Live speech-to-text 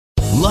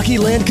Lucky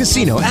Land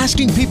Casino,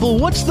 asking people,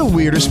 what's the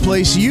weirdest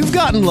place you've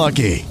gotten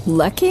lucky?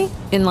 Lucky?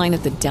 In line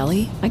at the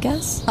deli, I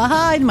guess?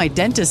 Aha, in my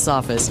dentist's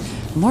office.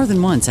 More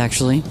than once,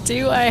 actually.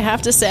 Do I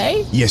have to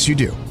say? Yes, you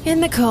do. In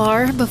the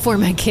car before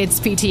my kids'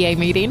 PTA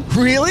meeting.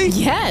 Really?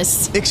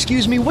 Yes.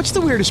 Excuse me, what's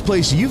the weirdest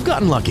place you've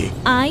gotten lucky?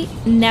 I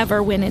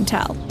never win and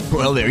tell.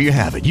 Well, there you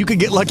have it. You can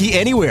get lucky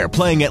anywhere,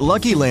 playing at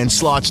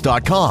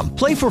LuckyLandSlots.com.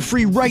 Play for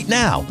free right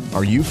now.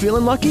 Are you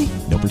feeling lucky?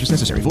 No purchase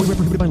necessary. Void where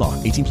prohibited by law.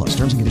 18 plus.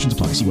 Terms and conditions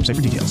apply. See website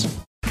for details.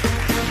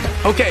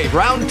 Okay,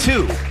 round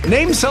two.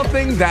 Name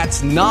something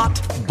that's not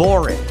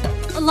boring.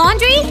 A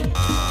laundry?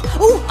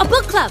 Ooh, a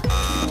book club.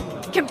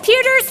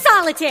 Computer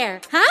solitaire,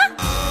 huh?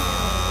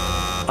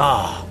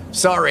 Ah,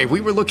 sorry,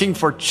 we were looking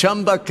for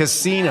Chumba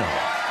Casino.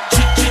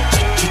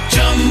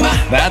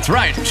 That's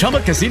right,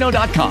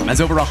 ChumbaCasino.com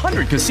has over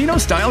 100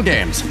 casino-style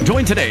games.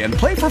 Join today and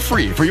play for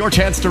free for your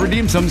chance to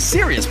redeem some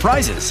serious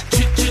prizes.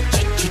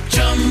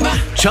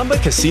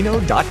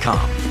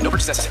 ChumbaCasino.com. No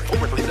purchase necessary.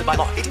 Void where prohibited by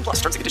law. 18 plus.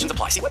 Terms and conditions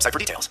apply. See website for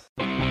details.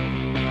 3,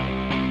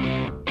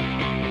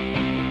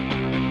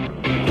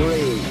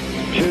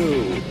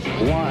 2,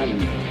 1,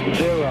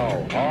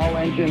 0. All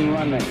engine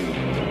running.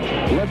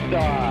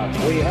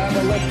 Liftoff. We have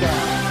a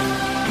liftoff.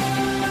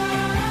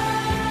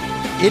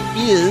 It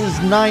is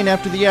 9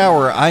 after the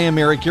hour. I am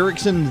Eric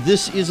Erickson.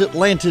 This is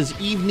Atlanta's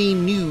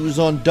Evening News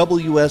on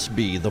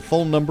WSB. The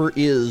phone number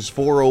is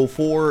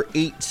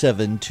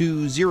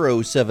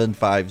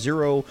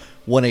 404-872-0750,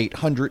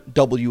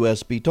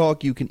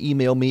 1-800-WSB-TALK. You can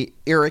email me,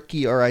 Eric,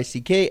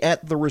 E-R-I-C-K,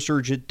 at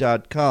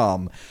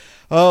theresurgent.com.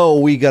 Oh,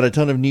 we got a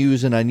ton of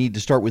news, and I need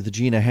to start with the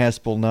Gina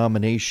Haspel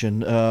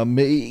nomination.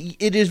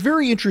 It is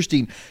very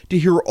interesting to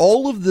hear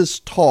all of this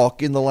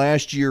talk in the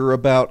last year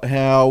about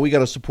how we got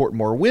to support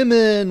more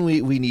women,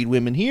 we need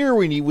women here,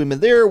 we need women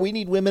there, we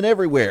need women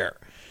everywhere.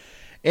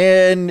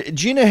 And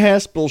Gina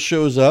Haspel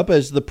shows up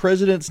as the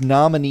president's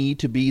nominee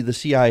to be the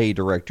CIA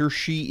director.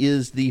 She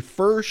is the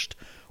first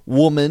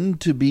woman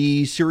to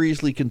be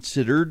seriously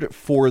considered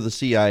for the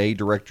CIA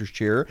director's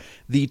chair,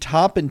 the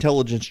top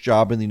intelligence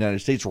job in the United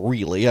States,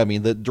 really. I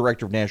mean, the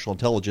director of national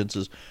intelligence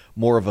is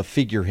more of a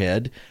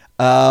figurehead.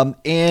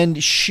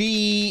 And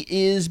she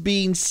is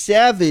being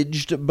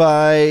savaged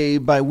by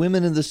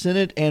women in the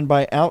Senate and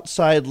by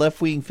outside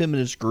left-wing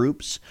feminist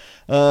groups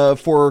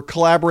for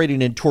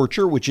collaborating in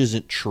torture, which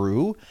isn't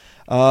true.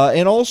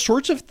 And all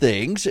sorts of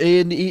things.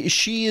 And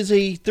she is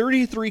a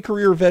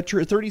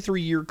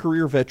 33-year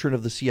career veteran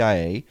of the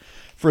CIA.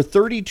 For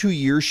 32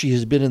 years, she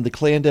has been in the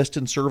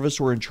clandestine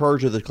service or in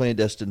charge of the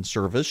clandestine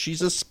service.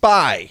 She's a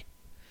spy.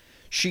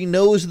 She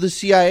knows the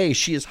CIA.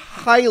 She is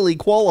highly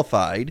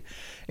qualified.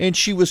 And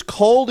she was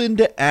called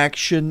into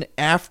action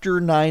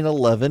after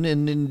 9/11,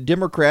 and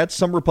Democrats,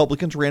 some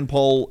Republicans, Rand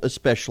Paul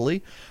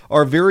especially,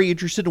 are very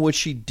interested in what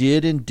she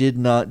did and did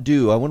not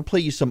do. I want to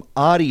play you some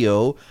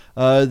audio.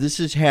 This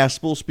is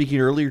Haspel speaking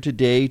earlier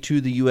today to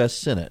the U.S.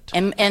 Senate.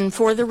 And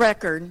for the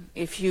record,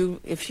 if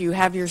you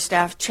have your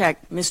staff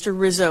check, Mr.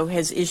 Rizzo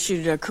has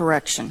issued a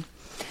correction.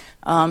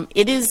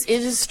 It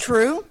is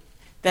true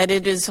that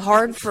it is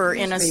hard for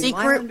in a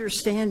secret. My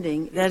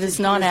understanding that is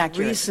not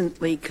accurate.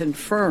 Recently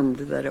confirmed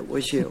that it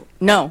was you.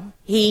 No,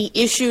 he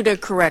issued a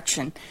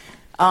correction.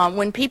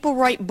 When people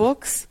write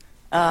books,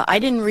 I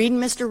didn't read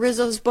Mr.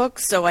 Rizzo's book,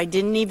 so I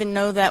didn't even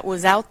know that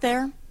was out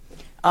there.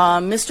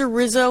 Mr.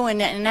 Rizzo,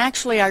 and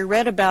actually I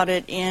read about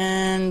it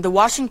in the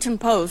Washington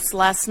Post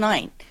last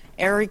night.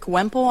 Eric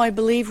Wemple, I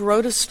believe,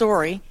 wrote a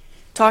story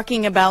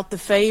talking about the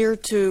failure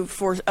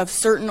of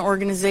certain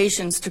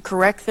organizations to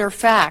correct their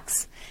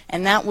facts.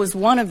 And that was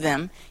one of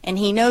them. And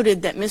he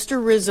noted that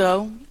Mr.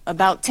 Rizzo,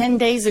 about 10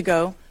 days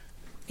ago,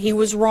 he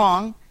was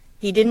wrong.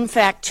 He didn't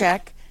fact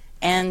check,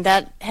 and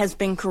that has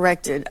been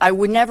corrected. I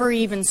would never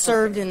even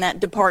served in that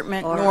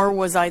department, nor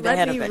was I the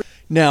head of it.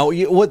 Now,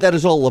 what that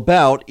is all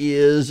about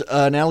is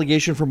an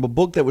allegation from a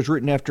book that was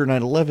written after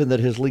 9/11 that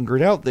has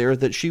lingered out there,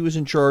 that she was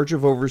in charge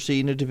of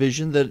overseeing a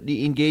division that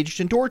engaged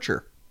in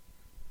torture.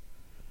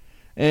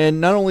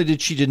 And not only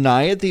did she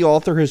deny it, the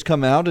author has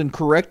come out and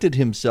corrected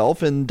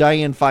himself, and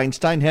Dianne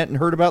Feinstein hadn't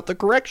heard about the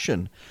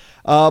correction.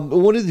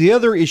 One of the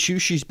other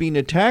issues she's being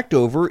attacked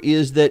over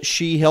is that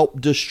she helped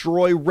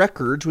destroy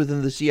records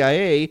within the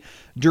CIA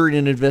during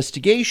an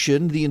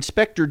investigation. The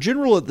Inspector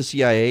General at the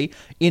CIA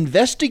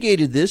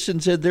investigated this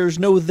and said there's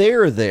no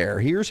there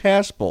there. Here's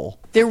Haspel.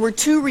 There were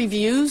 2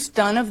 reviews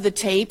done of the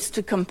tapes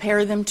to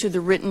compare them to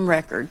the written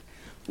record.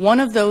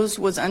 One of those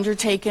was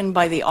undertaken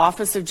by the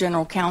Office of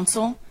General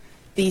Counsel.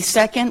 The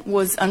second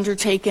was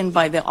undertaken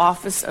by the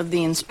Office of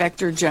the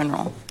Inspector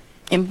General.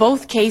 In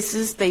both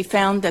cases, they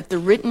found that the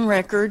written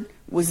record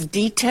was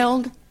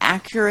detailed,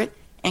 accurate,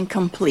 and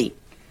complete.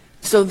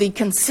 So the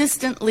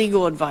consistent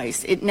legal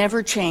advice, it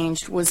never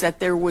changed, was that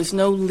there was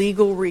no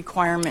legal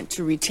requirement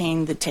to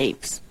retain the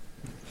tapes.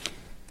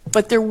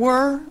 But there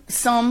were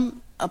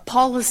some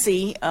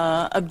policy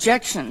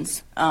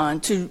objections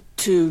to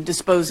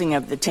disposing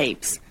of the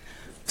tapes.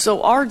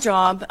 So our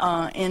job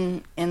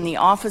in the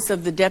Office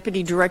of the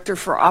Deputy Director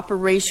for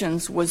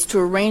Operations was to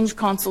arrange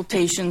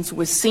consultations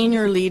with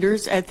senior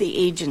leaders at the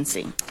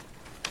agency.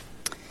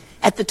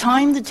 At the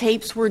time the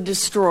tapes were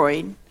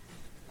destroyed,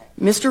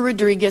 Mr.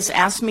 Rodriguez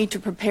asked me to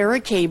prepare a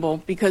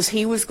cable because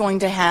he was going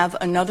to have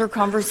another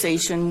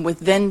conversation with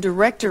then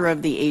director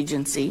of the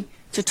agency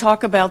to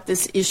talk about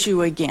this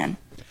issue again.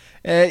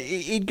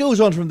 It goes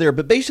on from there,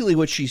 but basically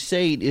what she's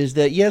saying is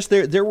that, yes,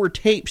 there were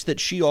tapes that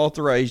she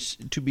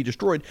authorized to be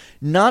destroyed,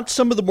 not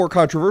some of the more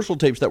controversial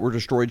tapes that were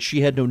destroyed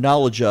she had no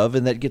knowledge of,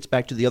 and that gets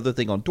back to the other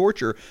thing on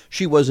torture.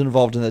 She was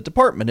involved in that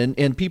department,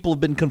 and people have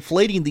been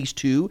conflating these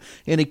two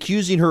and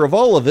accusing her of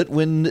all of it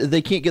when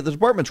they can't get the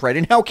departments right.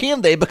 And how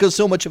can they? Because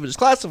so much of it is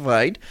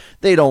classified,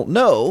 they don't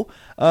know.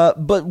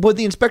 But what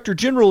the Inspector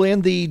General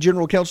and the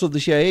General Counsel of the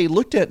CIA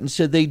looked at and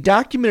said they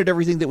documented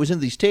everything that was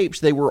in these tapes.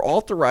 They were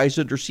authorized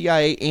under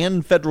CIA and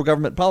federal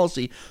government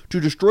policy to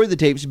destroy the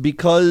tapes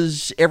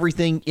because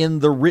everything in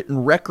the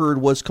written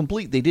record was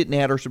complete. They didn't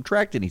add or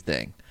subtract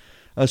anything.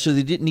 So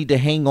they didn't need to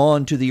hang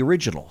on to the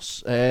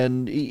originals.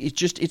 And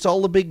it's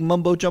all a big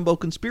mumbo-jumbo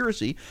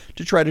conspiracy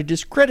to try to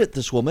discredit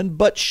this woman.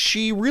 But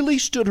she really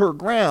stood her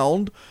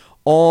ground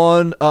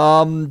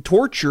on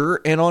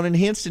torture and on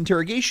enhanced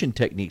interrogation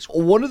techniques.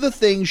 One of the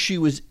things she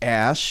was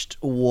asked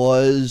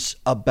was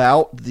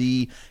about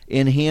the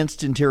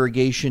enhanced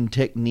interrogation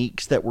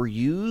techniques that were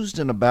used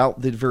and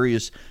about the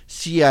various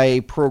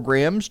CIA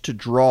programs to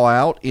draw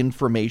out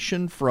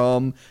information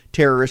from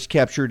terrorists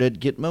captured at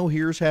Gitmo.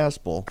 Here's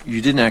Haspel.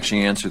 You didn't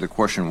actually answer the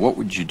question, what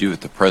would you do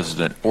if the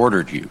president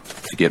ordered you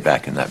to get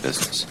back in that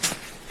business?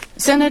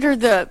 Senator,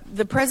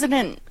 the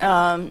president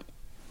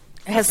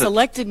has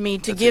selected me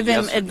to give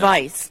him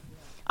advice.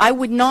 I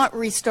would not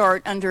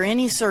restart under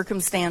any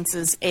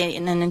circumstances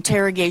in an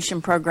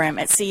interrogation program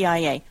at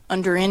CIA,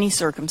 under any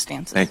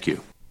circumstances. Thank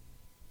you.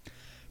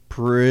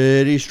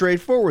 Pretty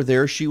straightforward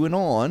there. She went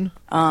on.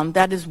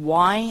 That is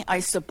why I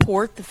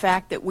support the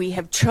fact that we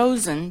have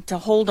chosen to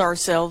hold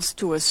ourselves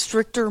to a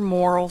stricter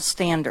moral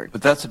standard.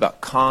 But that's about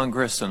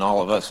Congress and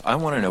all of us. I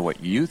want to know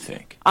what you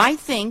think. I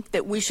think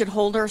that we should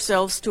hold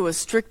ourselves to a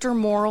stricter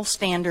moral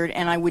standard,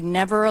 and I would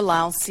never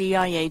allow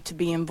CIA to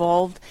be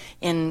involved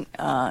in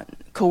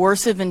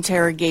coercive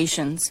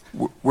interrogations.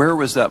 Where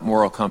was that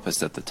moral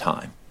compass at the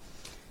time?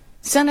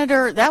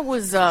 Senator, that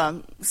was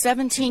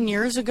 17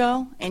 years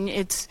ago, and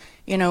it's,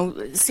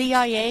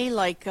 CIA,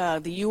 like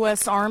the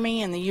U.S.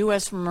 Army and the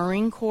U.S.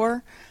 Marine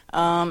Corps,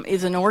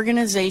 is an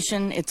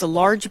organization. It's a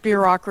large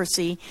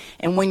bureaucracy,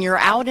 and when you're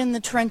out in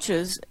the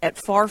trenches at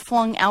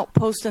far-flung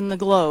outposts in the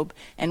globe,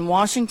 and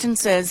Washington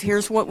says,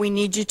 here's what we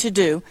need you to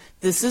do,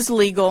 this is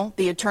legal,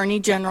 the Attorney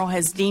General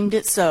has deemed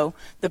it so,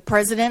 the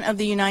President of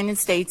the United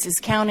States is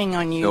counting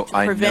on you to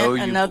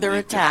prevent another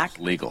attack.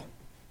 Legal.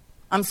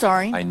 I'm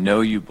sorry? I know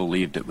you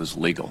believed it was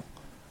legal.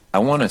 I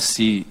want to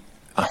see,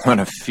 I want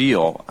to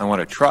feel, I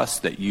want to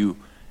trust that you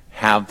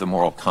have the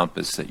moral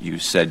compass that you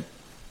said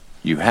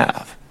you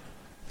have.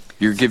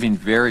 You're giving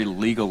very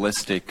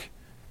legalistic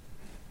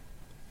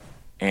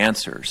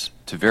answers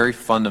to very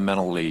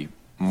fundamentally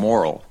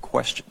moral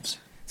questions.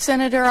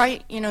 Senator,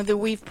 that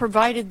we've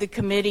provided the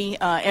committee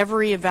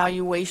every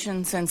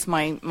evaluation since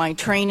my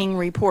training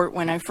report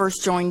when I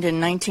first joined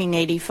in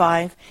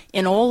 1985.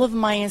 In all of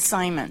my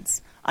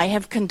assignments, I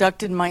have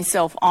conducted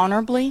myself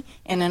honorably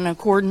and in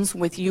accordance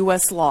with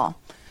U.S. law.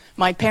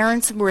 My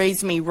parents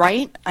raised me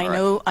right. I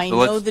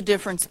know the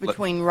difference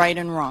between right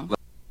and wrong.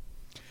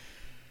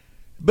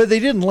 But they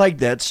didn't like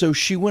that, so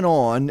she went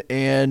on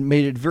and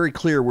made it very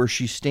clear where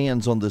she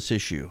stands on this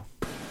issue.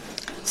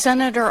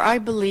 Senator, I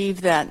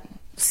believe that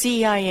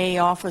CIA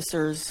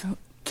officers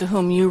to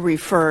whom you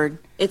referred.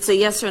 It's a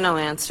yes or no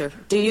answer.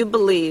 Do you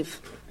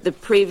believe the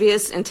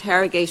previous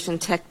interrogation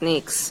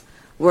techniques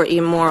were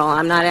immoral?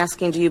 I'm not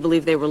asking do you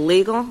believe they were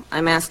legal.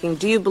 I'm asking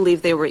do you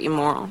believe they were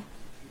immoral?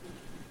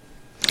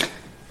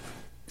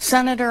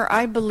 Senator,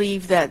 I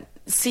believe that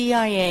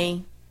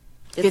CIA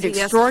did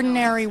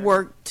extraordinary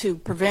work to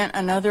prevent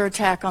another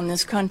attack on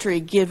this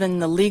country given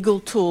the legal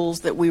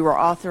tools that we were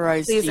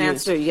authorized to use. Please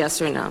answer yes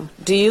or no.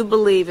 Do you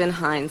believe in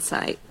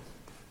hindsight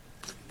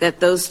that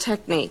those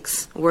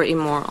techniques were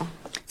immoral?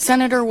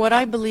 Senator, what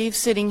I believe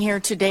sitting here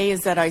today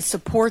is that I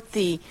support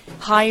the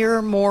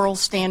higher moral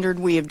standard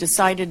we have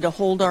decided to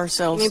hold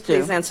ourselves to. Can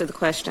you please answer the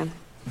question?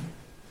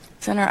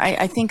 Senator,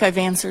 I think I've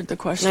answered the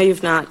question. No,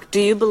 you've not. Do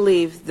you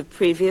believe the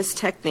previous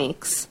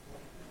techniques,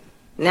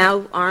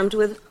 now armed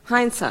with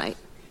hindsight,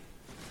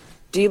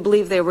 do you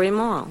believe they were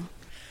immoral?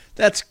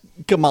 That's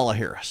Kamala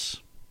Harris,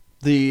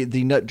 the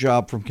nut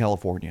job from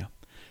California.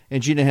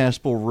 And Gina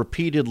Haspel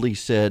repeatedly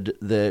said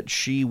that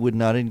she would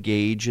not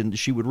engage and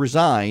she would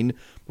resign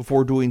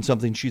before doing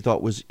something she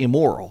thought was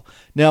immoral.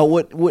 Now,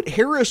 what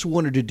Harris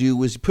wanted to do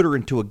was put her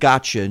into a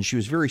gotcha, and she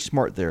was very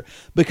smart there.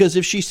 Because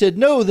if she said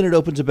no, then it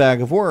opens a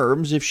bag of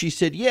worms. If she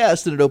said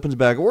yes, then it opens a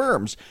bag of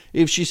worms.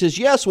 If she says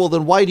yes, well,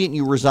 then why didn't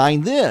you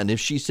resign then? If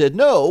she said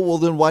no, well,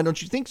 then why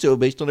don't you think so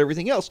based on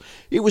everything else?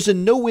 It was a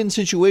no-win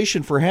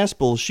situation for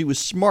Haspel. She was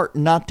smart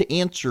not to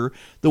answer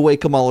the way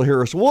Kamala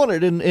Harris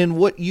wanted. And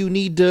what you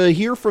need to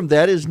hear from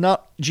that is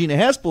not Gina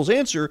Haspel's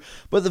answer,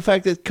 but the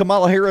fact that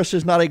Kamala Harris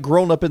is not a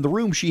grown-up in the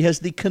room. She has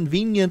the the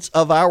convenience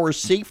of our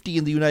safety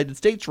in the United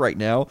States right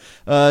now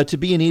to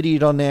be an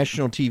idiot on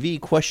national TV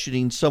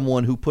questioning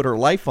someone who put her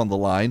life on the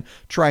line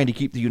trying to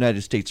keep the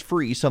United States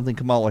free, something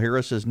Kamala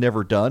Harris has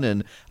never done,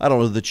 and I don't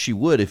know that she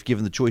would if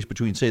given the choice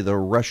between, say, the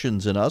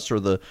Russians and us or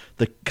the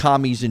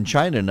commies in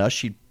China and us.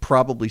 She'd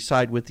probably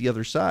side with the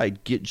other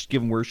side,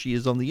 given where she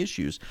is on the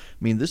issues. I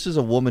mean, this is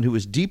a woman who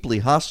is deeply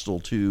hostile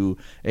to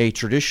a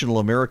traditional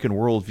American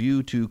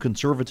worldview, to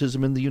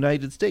conservatism in the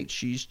United States.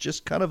 She's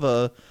just kind of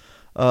a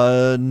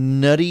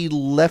nutty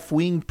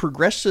left-wing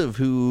progressive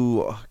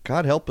who,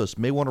 God help us,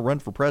 may want to run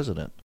for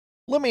president.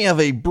 Let me have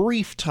a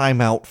brief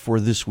timeout for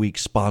this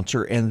week's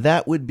sponsor, and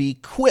that would be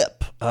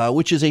Quip,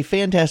 which is a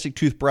fantastic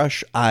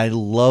toothbrush. I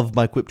love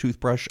my Quip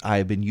toothbrush. I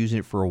have been using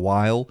it for a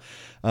while.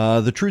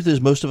 The truth is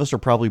most of us are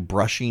probably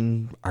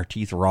brushing our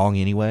teeth wrong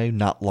anyway,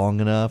 not long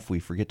enough. We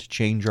forget to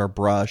change our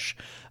brush.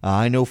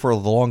 I know for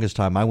the longest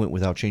time I went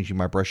without changing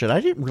my brush, and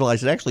I didn't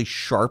realize it actually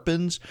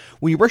sharpens.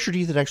 When you brush your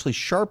teeth, it actually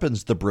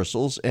sharpens the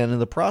bristles, and in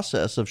the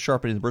process of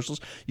sharpening the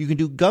bristles, you can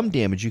do gum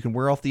damage. You can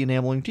wear off the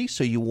enamel in your teeth,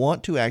 so you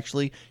want to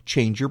actually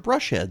change your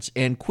brush heads,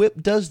 and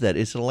Quip does that.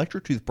 It's an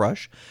electric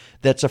toothbrush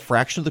that's a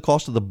fraction of the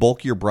cost of the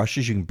bulkier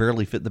brushes you can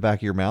barely fit in the back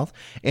of your mouth,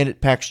 and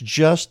it packs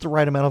just the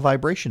right amount of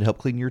vibration to help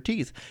clean your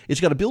teeth.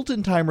 It's got a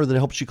built-in timer that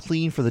helps you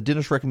clean for the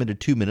dentist-recommended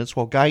 2 minutes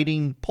while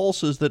guiding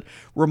pulses that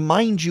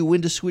remind you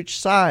when to switch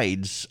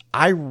sides.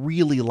 I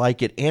really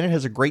like it, and it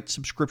has a great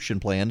subscription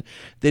plan.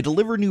 They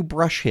deliver new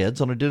brush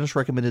heads on a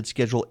dentist-recommended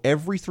schedule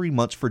every 3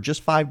 months for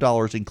just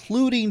 $5,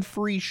 including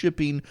free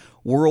shipping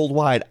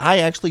worldwide. I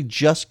actually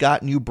just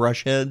got new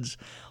brush heads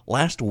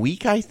last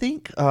week, I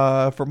think,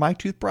 for my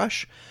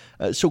toothbrush.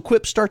 So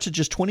Quip starts at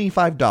just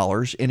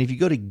 $25, and if you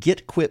go to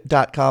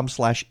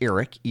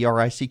getquip.com/Eric,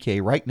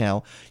 E-R-I-C-K, right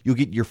now, you'll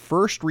get your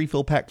first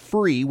refill pack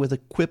free with a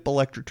Quip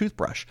electric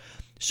toothbrush.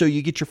 So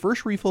you get your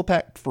first refill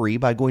pack free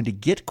by going to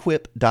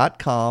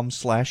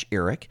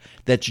getquip.com/Eric.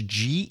 That's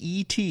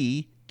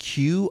G-E-T-Q-I,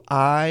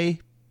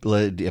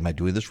 am I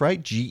doing this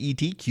right?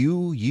 G-E-T-Q-U-I-P.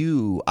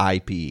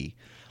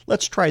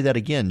 Let's try that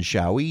again,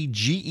 shall we?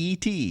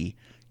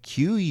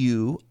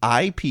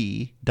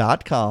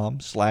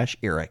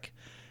 getquip.com/Eric.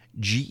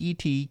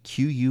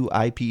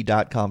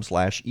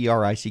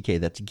 getquip.com/ERICK.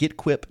 That's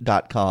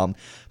getquip.com.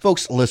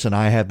 Folks, listen,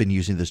 I have been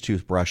using this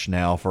toothbrush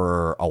now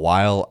for a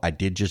while. I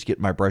did just get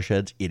my brush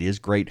heads. It is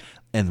great.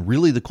 And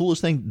really the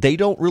coolest thing, they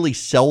don't really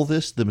sell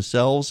this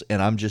themselves. And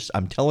I'm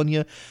telling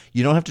you,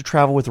 you don't have to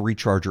travel with a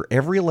recharger.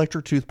 Every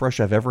electric toothbrush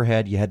I've ever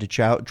had, you had to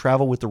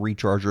travel with the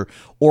recharger,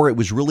 or it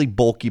was really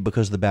bulky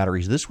because of the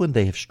batteries. This one,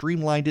 they have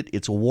streamlined it.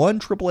 It's one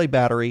AAA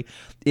battery.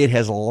 It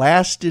has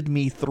lasted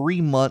me 3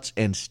 months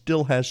and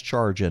still has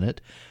charge in it.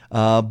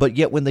 But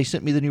yet when they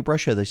sent me the new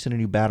brush head, they sent a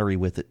new battery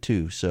with it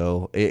too.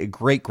 So a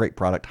great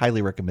product.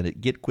 Highly recommend it.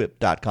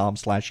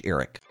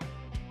 Getquip.com/Eric.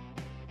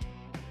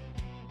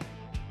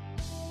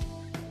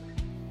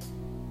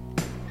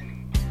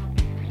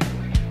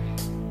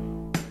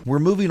 We're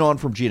moving on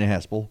from Gina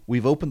Haspel.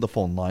 We've opened the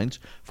phone lines,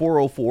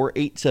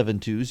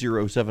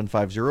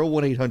 404-872-0750,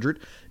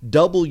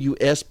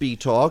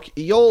 1-800-WSB-TALK.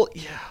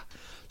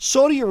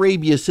 Saudi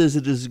Arabia says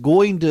it is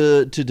going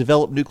to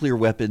develop nuclear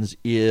weapons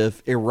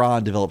if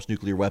Iran develops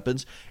nuclear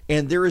weapons.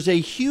 And there is a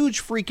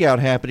huge freakout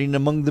happening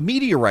among the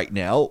media right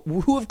now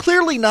who have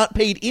clearly not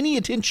paid any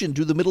attention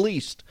to the Middle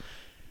East.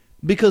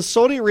 Because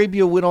Saudi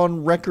Arabia went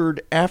on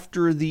record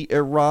after the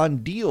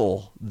Iran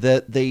deal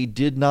that they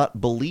did not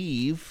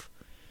believe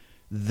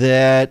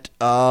that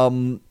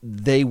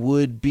they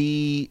would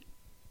be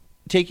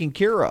taken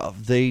care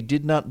of. They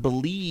did not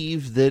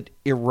believe that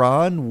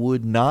Iran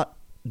would not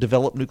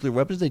develop nuclear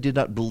weapons. They did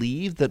not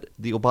believe that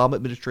the Obama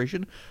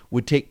administration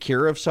would take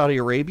care of Saudi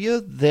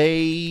Arabia.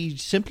 They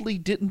simply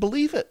didn't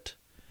believe it.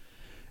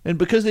 And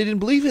because they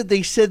didn't believe it,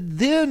 they said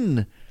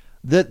then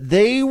that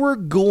they were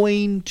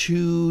going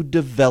to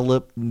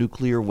develop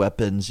nuclear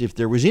weapons if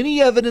there was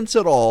any evidence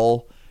at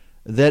all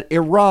that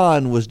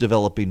Iran was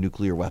developing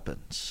nuclear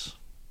weapons.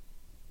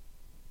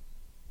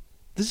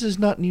 This is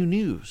not new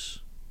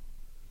news.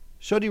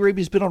 Saudi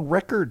Arabia's been on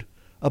record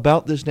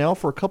about this now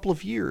for a couple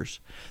of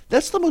years.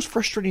 That's the most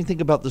frustrating thing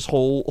about this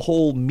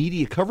whole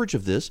media coverage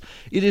of this.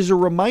 It is a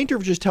reminder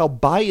of just how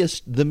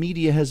biased the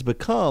media has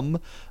become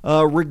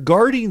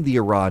regarding the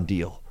Iran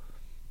deal.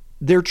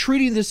 They're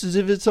treating this as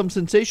if it's some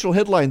sensational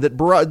headline that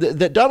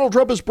Donald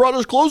Trump has brought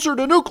us closer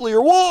to nuclear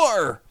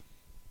war.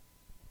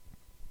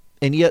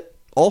 And yet,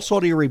 all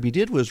Saudi Arabia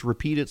did was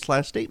repeat its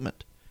last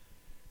statement.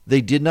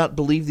 They did not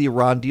believe the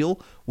Iran deal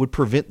would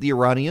prevent the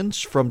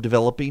Iranians from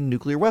developing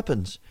nuclear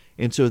weapons.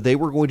 And so they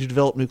were going to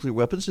develop nuclear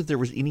weapons if there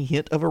was any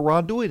hint of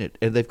Iran doing it.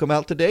 And they've come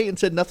out today and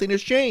said nothing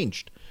has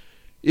changed.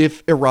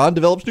 If Iran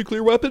develops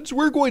nuclear weapons,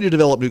 we're going to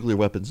develop nuclear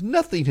weapons.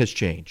 Nothing has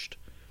changed.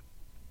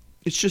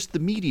 It's just the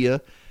media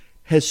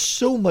has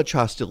so much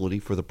hostility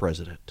for the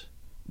president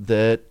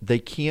that they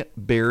can't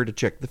bear to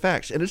check the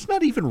facts. And it's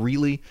not even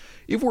really,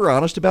 if we're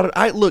honest about it,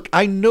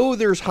 I know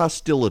there's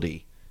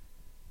hostility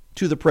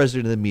to the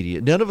president and the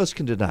media. None of us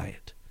can deny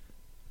it.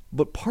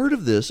 But part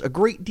of this, a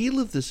great deal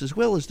of this as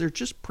well, is they're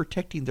just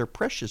protecting their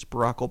precious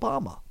Barack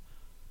Obama.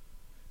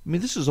 I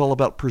mean, this is all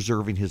about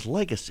preserving his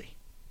legacy.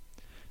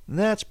 And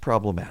that's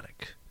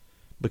problematic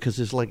because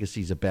his legacy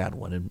is a bad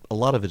one, and a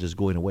lot of it is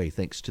going away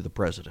thanks to the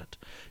president.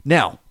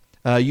 Now,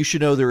 you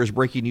should know there is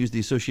breaking news. The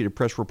Associated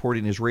Press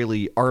reporting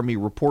Israeli army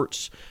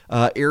reports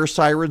air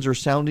sirens are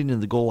sounding in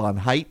the Golan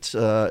Heights.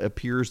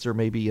 Appears there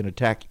may be an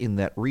attack in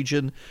that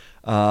region.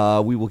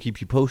 We will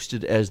keep you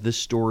posted as this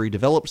story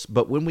develops.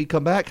 But when we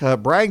come back,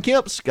 Brian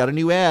Kemp's got a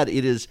new ad.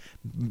 It is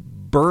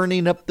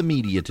burning up the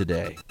media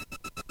today.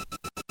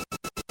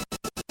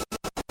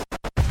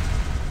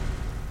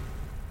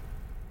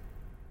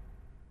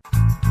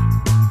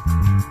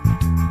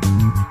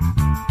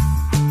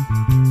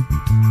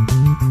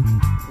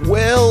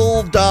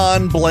 Well,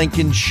 Don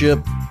Blankenship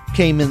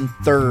came in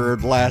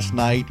third last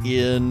night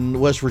in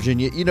West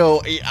Virginia. You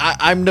know,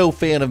 I'm no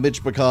fan of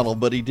Mitch McConnell,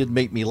 but he did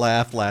make me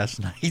laugh last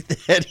night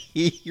that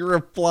he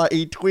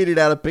tweeted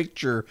out a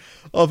picture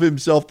of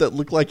himself that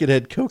looked like it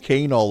had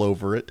cocaine all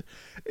over it.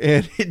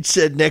 And it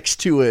said next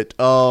to it,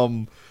 what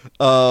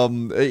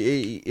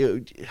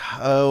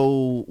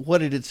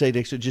did it say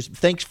next to it? Just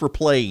thanks for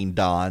playing,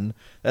 Don.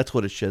 That's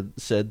what it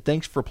said.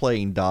 Thanks for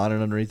playing, Don.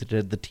 And underneath it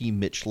had the Team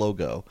Mitch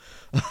logo.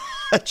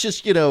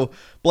 Just,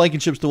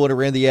 Blankenship's the one who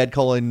ran the ad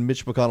calling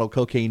Mitch McConnell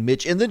Cocaine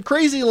Mitch. And then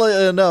crazy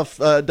enough,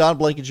 Don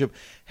Blankenship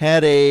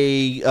had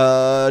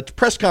a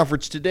press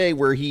conference today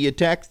where he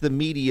attacked the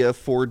media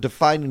for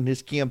defining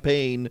his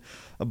campaign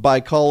by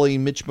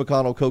calling Mitch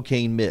McConnell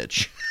Cocaine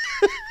Mitch.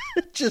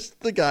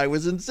 Just the guy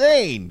was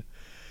insane.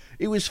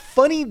 It was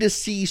funny to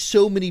see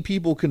so many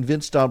people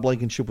convinced Don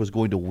Blankenship was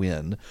going to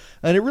win.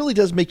 And it really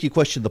does make you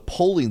question the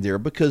polling there,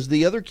 because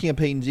the other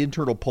campaign's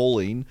internal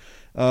polling,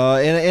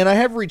 and I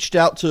have reached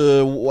out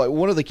to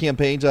one of the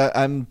campaigns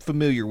I'm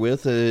familiar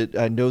with.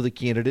 I know the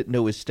candidate,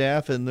 know his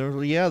staff, and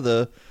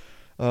the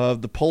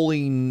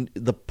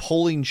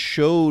polling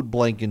showed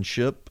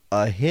Blankenship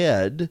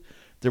ahead.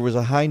 There was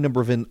a high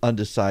number of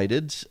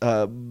undecideds,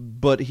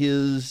 but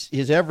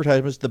his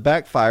advertisements, the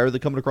backfire, the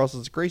coming across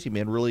as a crazy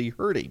man, really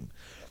hurt him.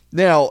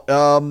 Now,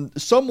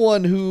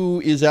 someone who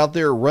is out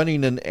there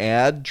running an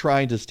ad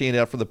trying to stand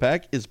out from the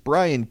pack is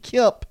Brian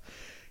Kemp.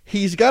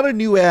 He's got a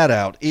new ad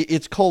out.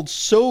 It's called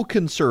So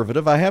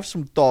Conservative. I have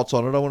some thoughts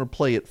on it. I want to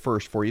play it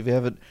first for you if you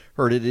haven't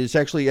heard it. It's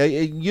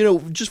actually,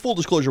 just full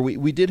disclosure,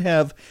 we did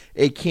have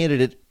a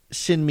candidate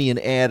send me an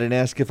ad and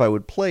ask if I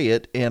would play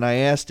it, and I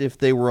asked if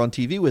they were on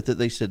TV with it.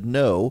 They said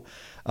no.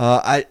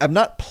 I'm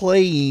not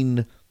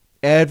playing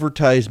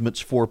advertisements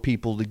for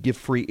people to give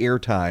free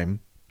airtime.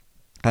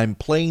 I'm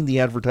playing the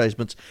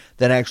advertisements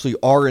that actually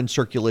are in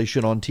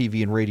circulation on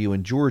TV and radio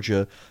in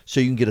Georgia, so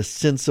you can get a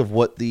sense of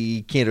what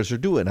the candidates are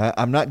doing.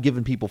 I'm not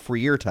giving people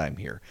free airtime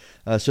here.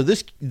 So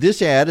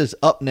this ad is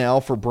up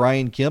now for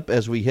Brian Kemp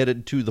as we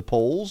headed to the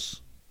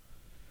polls.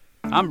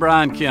 I'm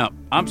Brian Kemp.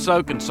 I'm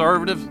so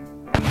conservative.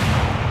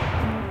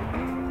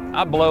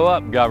 I blow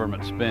up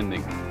government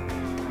spending.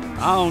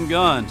 I own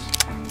guns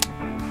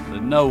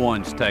that no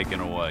one's taking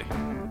away.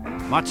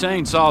 My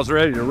chainsaw's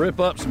ready to rip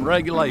up some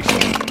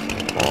regulations.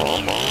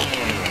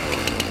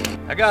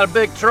 I got a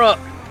big truck,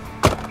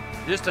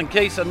 just in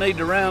case I need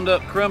to round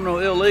up criminal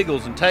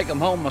illegals and take them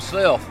home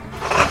myself.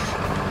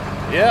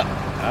 Yep,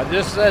 I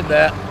just said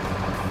that.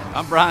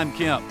 I'm Brian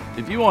Kemp.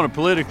 If you want a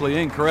politically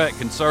incorrect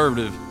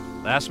conservative,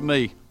 that's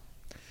me.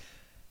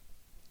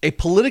 A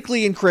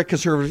politically incorrect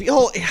conservative.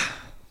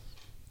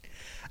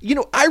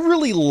 I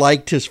really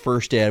liked his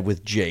first ad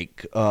with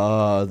Jake.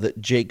 That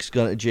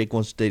Jake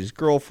wants to date his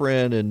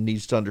girlfriend and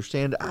needs to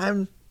understand.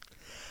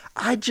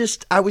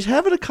 I was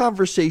having a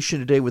conversation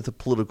today with a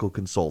political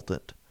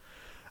consultant.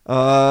 We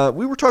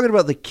were talking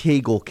about the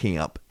Cagle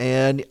camp,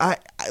 and I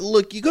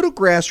look, you go to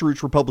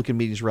grassroots Republican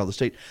meetings around the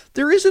state,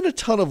 there isn't a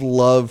ton of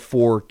love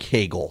for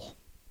Cagle.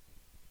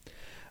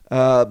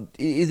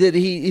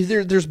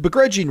 There's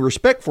begrudging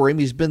respect for him.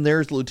 He's been there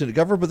as the lieutenant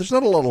governor, but there's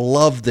not a lot of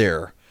love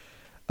there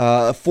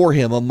for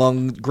him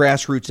among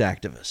grassroots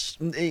activists.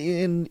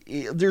 And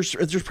there's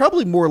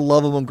probably more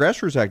love among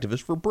grassroots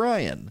activists for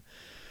Brian.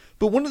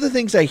 But one of the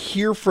things I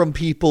hear from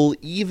people,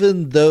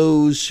 even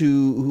those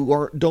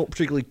who don't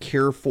particularly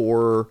care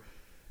for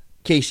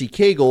Casey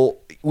Cagle,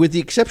 with the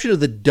exception of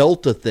the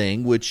Delta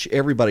thing, which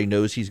everybody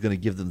knows he's going to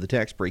give them the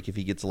tax break if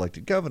he gets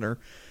elected governor,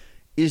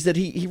 is that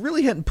he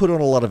really hadn't put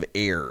on a lot of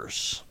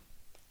airs.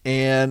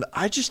 And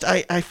I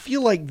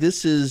feel like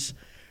this is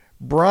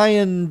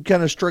Brian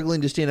kind of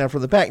struggling to stand out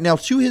from the pack. Now,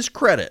 to his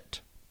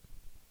credit,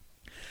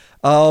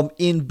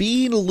 in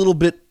being a little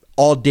bit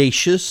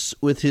audacious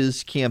with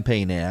his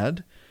campaign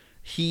ad,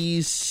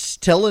 he's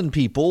telling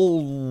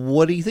people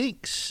what he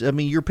thinks. I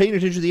mean, you're paying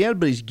attention to the ad,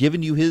 but he's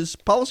giving you his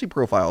policy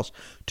profiles.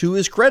 To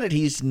his credit,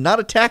 he's not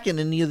attacking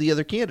any of the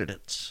other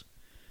candidates.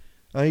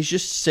 He's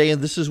just saying,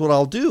 this is what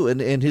I'll do.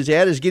 And his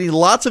ad is getting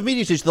lots of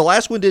media attention. The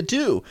last one did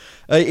too.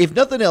 If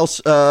nothing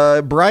else,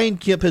 Brian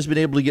Kemp has been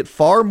able to get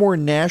far more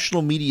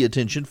national media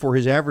attention for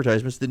his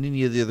advertisements than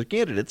any of the other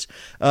candidates.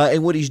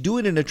 And what he's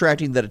doing in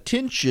attracting that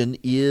attention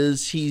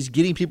is he's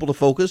getting people to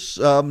focus,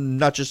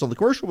 not just on the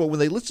commercial, but when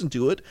they listen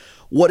to it,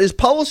 what his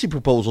policy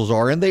proposals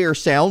are. And they are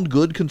sound,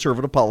 good,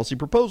 conservative policy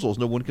proposals.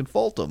 No one can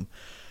fault them.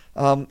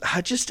 I'm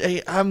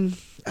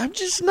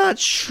just not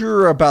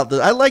sure about this.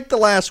 I like the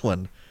last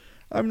one.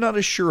 I'm not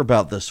as sure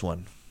about this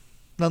one.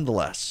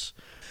 Nonetheless,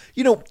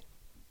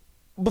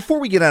 before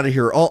we get out of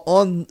here,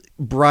 on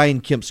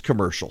Brian Kemp's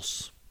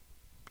commercials,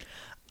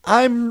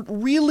 I'm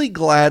really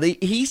glad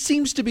he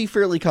seems to be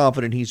fairly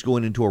confident he's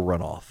going into a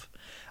runoff.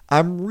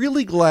 I'm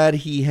really glad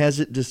he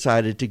hasn't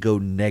decided to go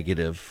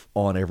negative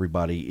on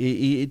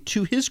everybody.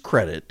 To his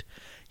credit,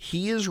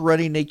 he is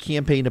running a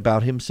campaign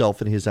about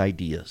himself and his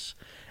ideas.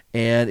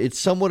 And it's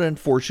somewhat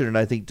unfortunate,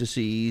 I think, to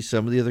see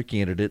some of the other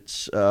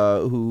candidates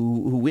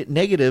who went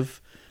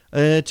negative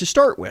to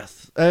start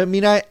with. I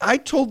mean, I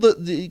told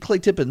the Clay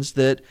Tippins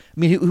that,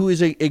 who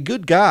is a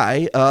good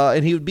guy,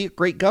 and he would be a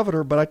great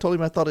governor, but I told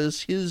him I thought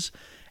his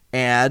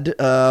ad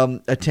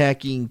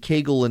attacking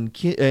Cagle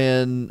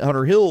and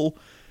Hunter Hill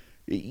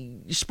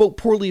spoke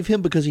poorly of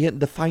him because he hadn't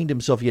defined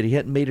himself yet. He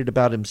hadn't made it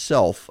about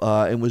himself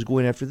and was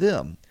going after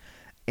them.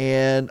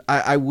 And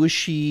I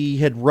wish he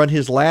had run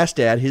his last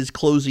ad. His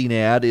closing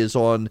ad is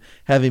on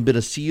having been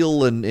a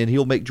SEAL and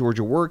he'll make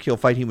Georgia work. He'll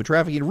fight human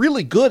trafficking.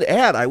 Really good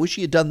ad. I wish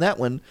he had done that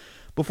one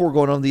before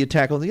going on the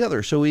attack on the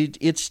other. So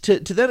it's to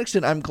that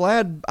extent, I'm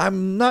glad.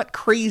 I'm not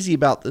crazy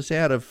about this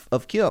ad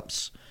of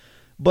Kemp's,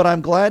 but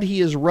I'm glad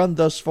he has run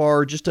thus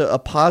far just a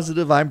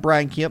positive. I'm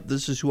Brian Kemp.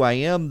 This is who I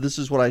am. This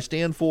is what I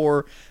stand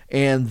for.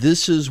 And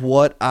this is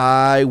what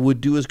I would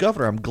do as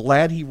governor. I'm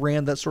glad he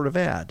ran that sort of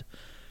ad.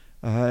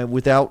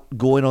 Without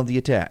going on the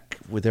attack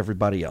with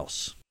everybody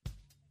else.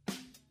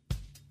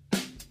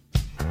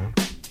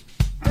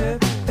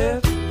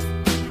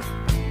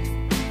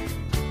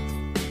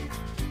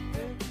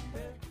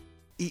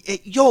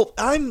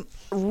 I'm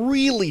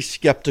really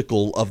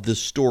skeptical of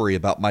this story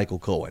about Michael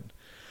Cohen.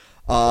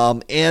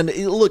 And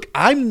look,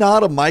 I'm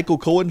not a Michael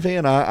Cohen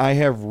fan. I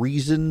have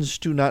reasons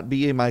to not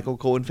be a Michael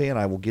Cohen fan.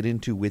 I will get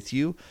into with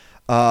you.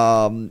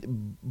 But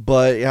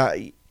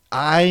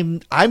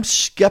I'm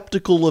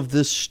skeptical of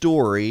this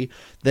story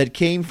that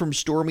came from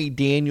Stormy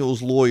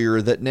Daniels'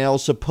 lawyer that now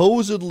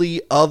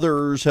supposedly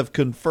others have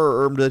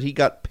confirmed that he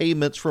got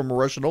payments from a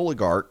Russian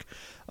oligarch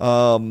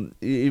during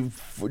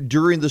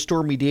the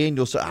Stormy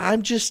Daniels.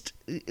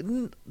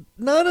 None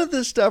of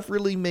this stuff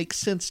really makes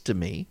sense to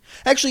me.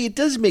 Actually, it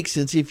does make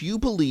sense if you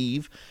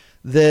believe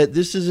that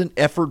this is an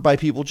effort by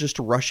people just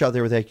to rush out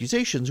there with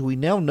accusations. We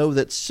now know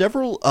that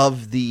several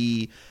of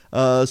the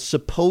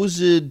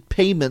supposed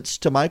payments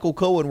to Michael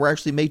Cohen were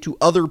actually made to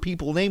other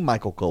people named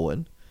Michael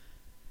Cohen,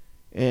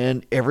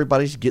 and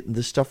everybody's getting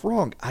this stuff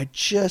wrong.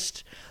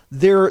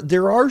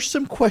 There are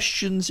some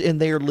questions, and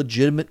they are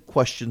legitimate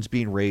questions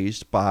being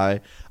raised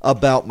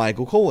about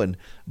Michael Cohen,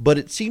 but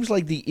it seems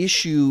like the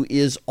issue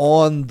is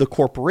on the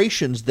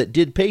corporations that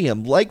did pay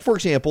him. Like, for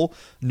example,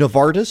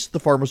 Novartis, the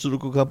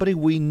pharmaceutical company.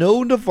 We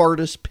know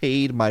Novartis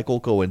paid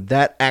Michael Cohen,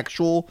 that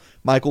actual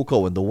Michael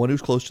Cohen, the one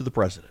who's close to the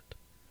president.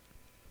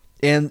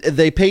 And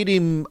they paid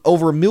him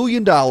over $1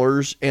 million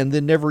and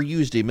then never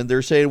used him. And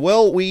they're saying,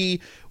 well, we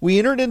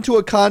entered into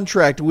a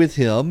contract with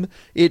him.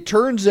 It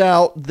turns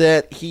out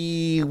that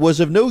he was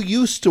of no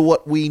use to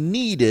what we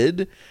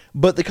needed,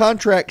 but the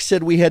contract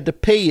said we had to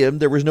pay him.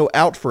 There was no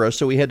out for us,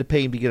 so we had to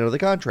pay him to get out of the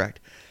contract.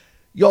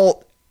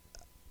 Y'all,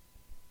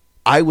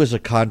 I was a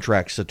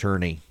contracts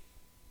attorney.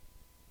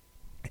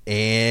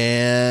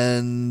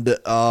 And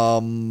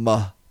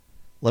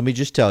let me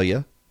just tell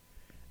you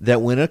that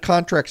when a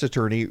contracts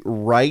attorney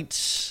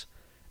writes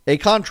a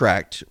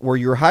contract where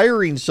you're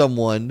hiring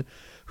someone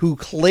who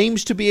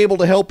claims to be able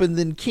to help and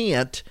then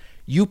can't,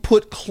 you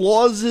put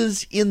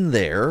clauses in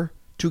there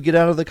to get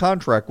out of the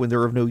contract when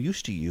they're of no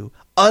use to you,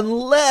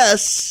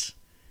 unless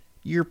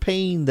you're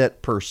paying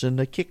that person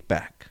a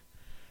kickback.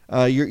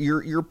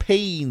 You're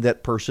paying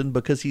that person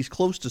because he's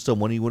close to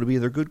someone you want to be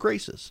in their good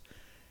graces.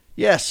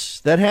 Yes,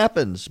 that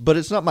happens, but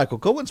it's not Michael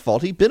Cohen's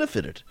fault. He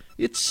benefited.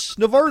 It's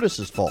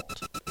Novartis'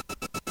 fault.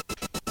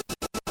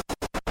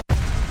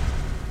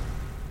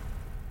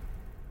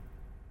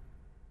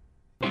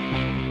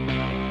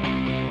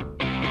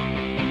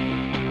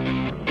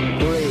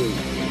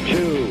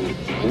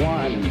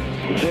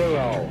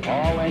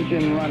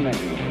 Engine running.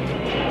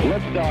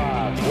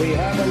 Liftoff. We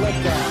have a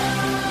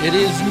liftoff. It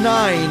is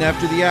 9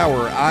 after the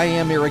hour. I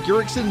am Eric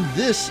Erickson.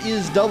 This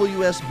is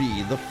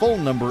WSB. The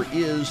phone number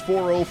is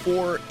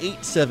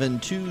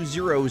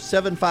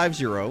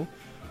 404-872-0750,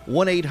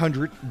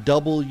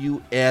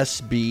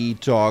 1-800-WSB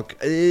Talk.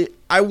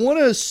 I want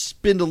to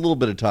spend a little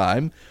bit of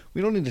time.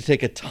 We don't need to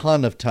take a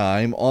ton of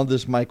time on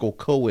this Michael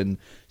Cohen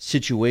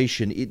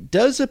situation. It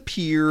does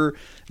appear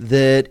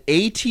that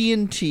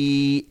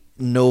AT&T,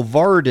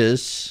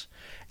 Novartis,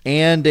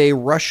 and a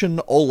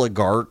Russian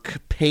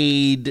oligarch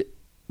paid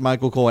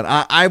Michael Cohen.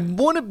 I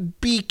want to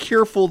be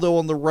careful, though,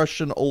 on the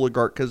Russian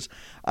oligarch, because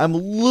I'm a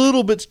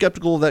little bit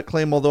skeptical of that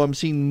claim, although I'm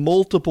seeing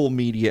multiple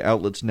media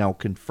outlets now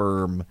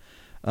confirm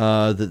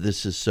that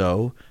this is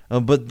so.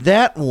 But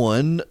that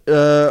one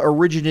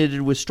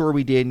originated with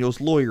Stormy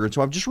Daniels' lawyer, and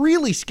so I'm just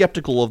really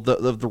skeptical of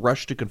the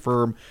rush to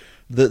confirm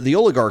the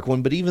oligarch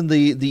one. But even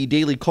the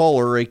Daily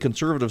Caller, a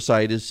conservative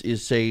site,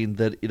 is saying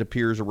that it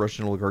appears a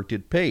Russian oligarch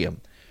did pay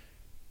him.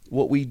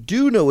 What we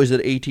do know is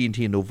that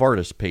AT&T and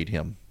Novartis paid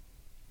him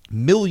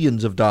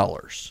millions of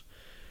dollars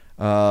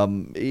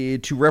to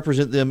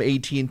represent them,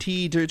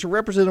 AT&T, to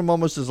represent him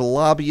almost as a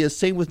lobbyist.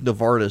 Same with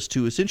Novartis,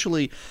 too.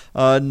 Essentially,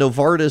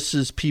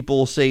 Novartis's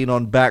people saying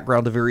on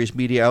background to various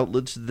media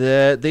outlets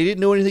that they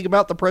didn't know anything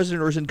about the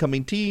president or his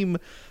incoming team.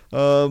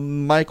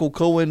 Michael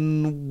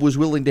Cohen was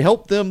willing to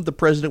help them. The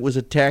president was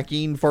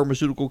attacking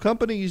pharmaceutical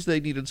companies. They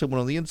needed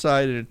someone on the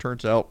inside, and it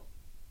turns out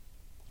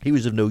he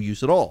was of no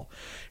use at all.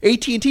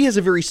 AT&T has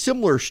a very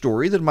similar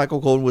story that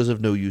Michael Cohen was of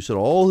no use at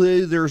all.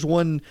 There's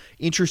one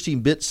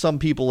interesting bit some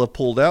people have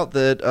pulled out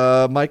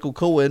that Michael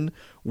Cohen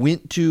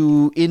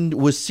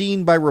was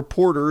seen by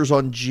reporters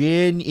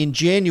in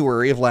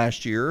January of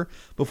last year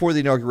before the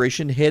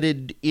inauguration,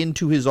 headed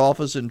into his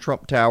office in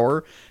Trump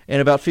Tower,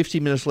 and about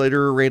 15 minutes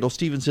later, Randall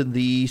Stephenson,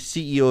 the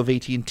CEO of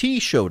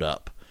AT&T, showed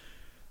up.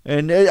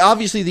 And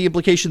obviously the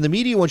implication the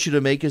media wants you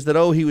to make is that,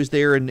 he was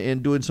there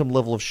and doing some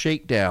level of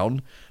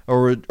shakedown,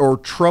 or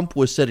Trump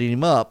was setting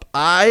him up.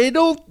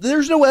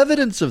 There's no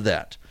evidence of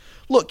that.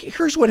 Look,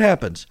 here's what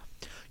happens.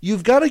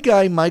 You've got a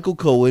guy, Michael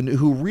Cohen,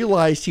 who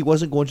realized he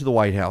wasn't going to the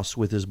White House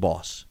with his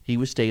boss. He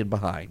was staying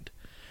behind.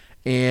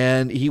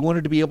 And he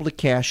wanted to be able to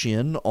cash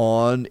in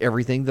on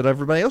everything that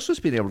everybody else was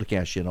being able to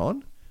cash in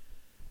on.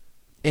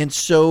 And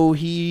so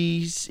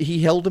he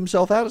held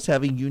himself out as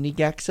having unique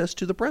access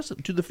to the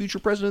president, to the future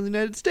president of the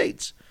United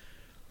States.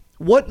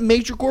 What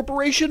major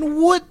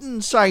corporation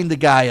wouldn't sign the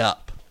guy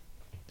up?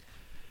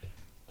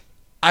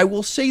 I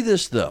will say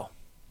this, though.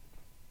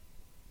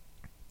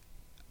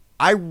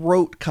 I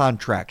wrote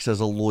contracts as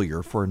a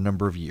lawyer for a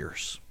number of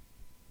years.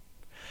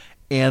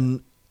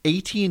 And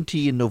AT&T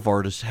and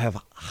Novartis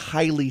have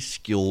highly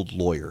skilled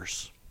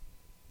lawyers.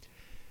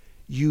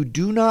 You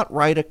do not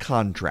write a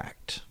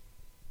contract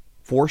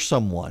for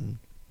someone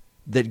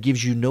that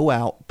gives you no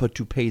out but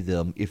to pay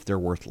them if they're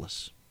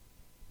worthless.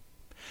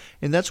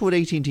 And that's what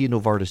AT&T and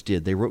Novartis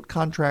did. They wrote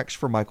contracts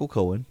for Michael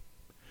Cohen,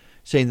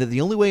 saying that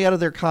the only way out of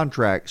their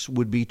contracts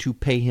would be to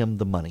pay him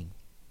the money.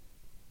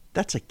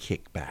 That's a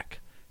kickback.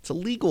 It's a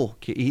legal.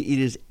 It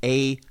is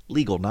a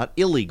legal, not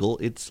illegal.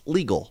 It's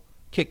legal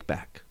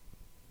kickback.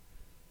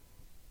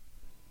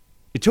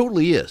 It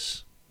totally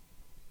is.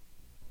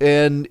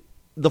 And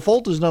the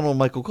fault is not on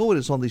Michael Cohen,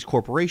 it's on these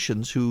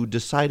corporations who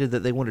decided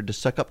that they wanted to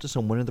suck up to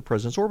someone in the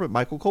president's orbit.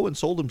 Michael Cohen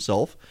sold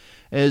himself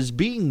as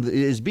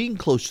being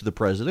close to the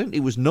president.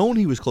 It was known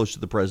he was close to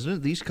the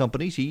president. These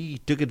companies, he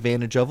took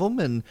advantage of them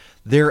and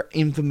their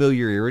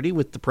infamiliarity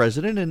with the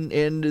president,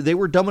 and they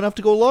were dumb enough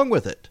to go along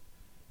with it.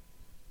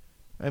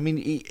 I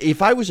mean,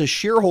 if I was a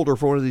shareholder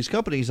for one of these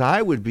companies,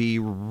 I would be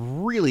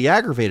really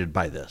aggravated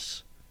by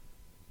this.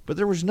 But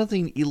there was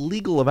nothing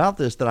illegal about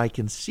this that I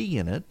can see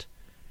in it.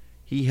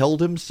 He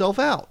held himself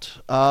out.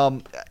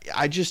 I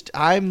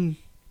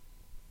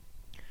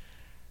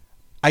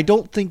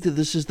don't think that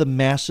this is the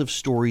massive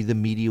story the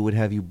media would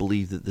have you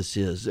believe that this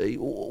is.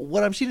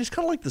 What I'm seeing is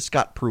kind of like the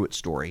Scott Pruitt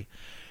story.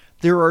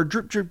 There are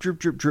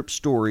drip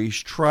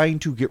stories trying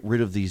to get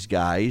rid of these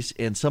guys,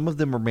 and some of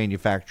them are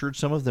manufactured,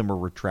 some of them are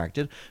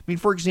retracted. I mean,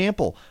 for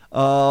example,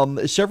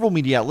 several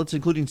media outlets,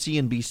 including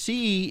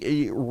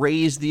CNBC,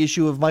 raised the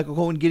issue of Michael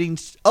Cohen getting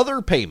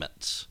other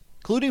payments,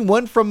 including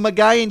one from a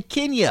guy in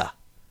Kenya.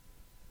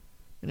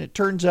 And it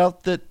turns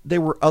out that there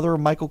were other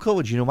Michael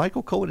Cohens. You know,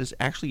 Michael Cohen is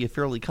actually a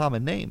fairly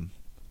common name.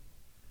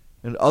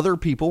 And other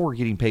people were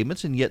getting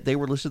payments, and yet they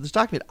were listed in this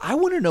document. I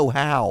want to know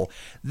how.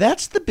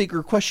 That's the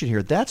bigger question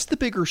here. That's the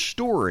bigger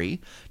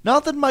story.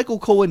 Not that Michael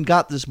Cohen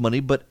got this money,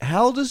 but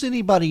how does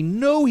anybody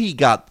know he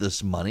got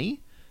this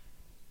money?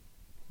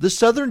 The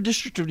Southern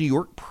District of New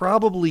York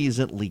probably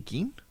isn't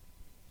leaking.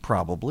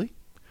 Probably.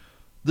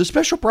 The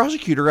special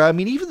prosecutor, I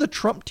mean, even the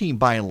Trump team,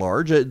 by and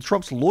large,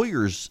 Trump's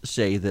lawyers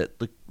say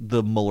that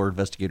the Mueller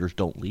investigators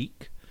don't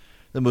leak.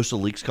 That most of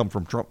the leaks come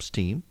from Trump's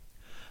team.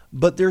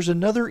 But there's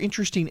another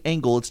interesting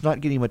angle. It's not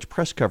getting much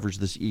press coverage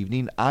this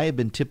evening. I have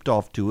been tipped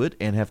off to it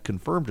and have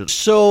confirmed it.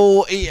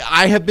 So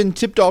I have been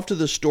tipped off to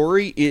the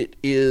story. It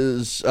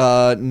is,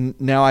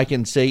 now I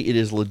can say it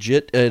is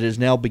legit. It is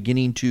now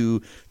beginning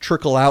to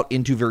trickle out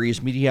into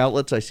various media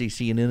outlets. I see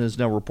CNN is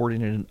now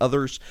reporting it and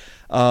others,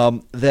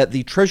 that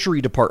the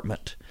Treasury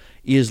Department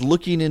is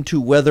looking into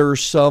whether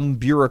some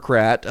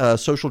bureaucrat,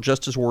 social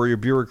justice warrior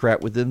bureaucrat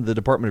within the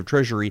Department of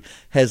Treasury,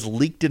 has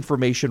leaked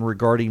information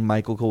regarding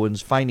Michael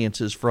Cohen's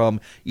finances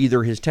from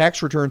either his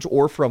tax returns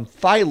or from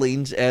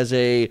filings as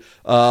a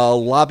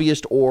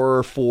lobbyist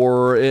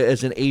or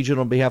as an agent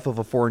on behalf of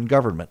a foreign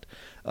government.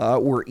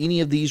 Were any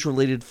of these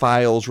related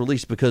files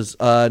released? Because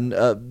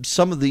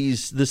some of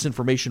this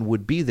information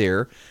would be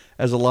there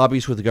as a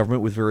lobbyist with the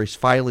government with various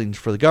filings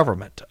for the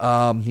government.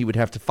 He would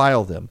have to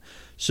file them.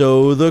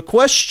 So the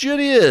question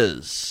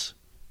is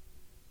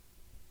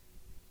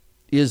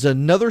is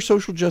another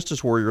social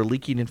justice warrior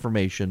leaking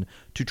information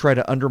to try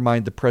to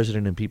undermine the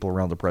president and people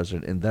around the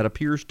president. And that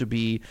appears to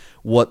be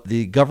what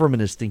the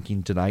government is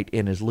thinking tonight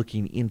and is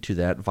looking into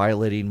that,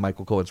 violating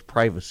Michael Cohen's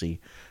privacy.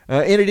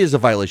 And it is a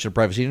violation of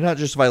privacy, and not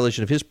just a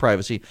violation of his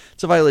privacy,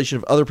 it's a violation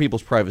of other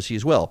people's privacy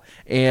as well.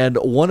 And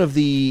one of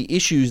the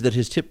issues that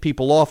has tipped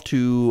people off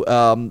to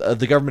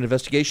the government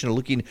investigation and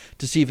looking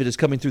to see if it is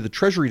coming through the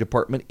Treasury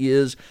Department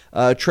is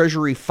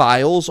Treasury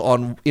files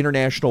on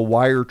international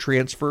wire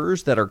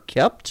transfers that are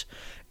kept.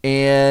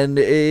 And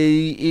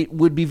it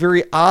would be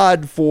very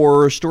odd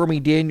for Stormy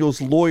Daniels'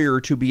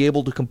 lawyer to be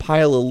able to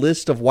compile a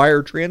list of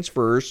wire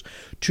transfers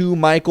to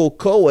Michael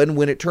Cohen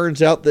when it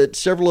turns out that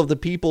several of the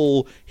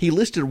people he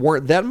listed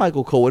weren't that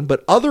Michael Cohen,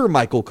 but other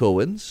Michael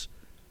Cohens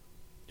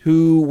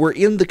who were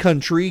in the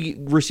country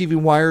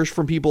receiving wires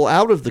from people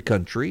out of the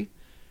country.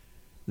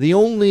 The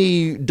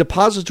only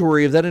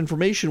depository of that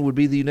information would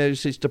be the United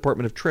States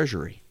Department of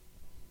Treasury.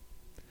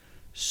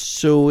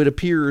 So it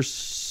appears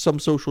some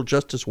social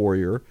justice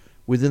warrior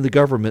within the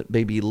government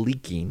may be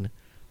leaking,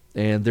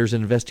 and there's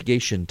an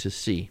investigation to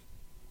see.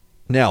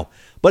 Now,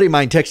 buddy of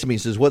mine texted me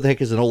and says, what the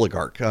heck is an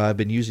oligarch? I've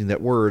been using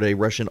that word, a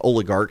Russian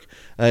oligarch.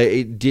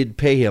 It did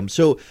pay him.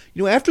 So,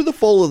 after the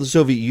fall of the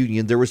Soviet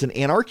Union, there was an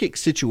anarchic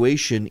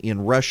situation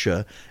in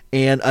Russia,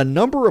 and a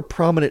number of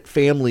prominent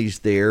families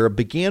there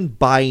began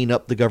buying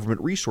up the government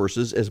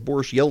resources as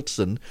Boris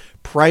Yeltsin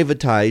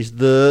privatized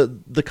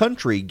the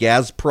country.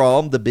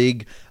 Gazprom, the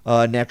big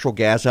natural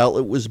gas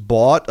outlet, was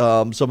bought.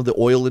 Some of the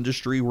oil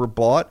industry were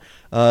bought.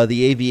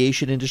 The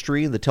aviation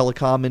industry and the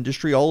telecom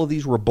industry, all of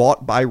these were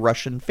bought by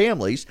Russian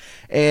families.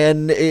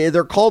 And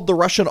they're called the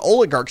Russian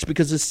oligarchs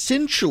because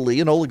essentially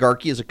an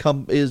oligarchy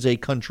is a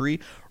country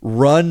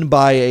run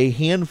by a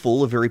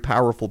handful of very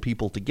powerful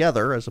people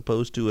together, as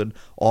opposed to an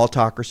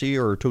autocracy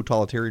or a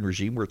totalitarian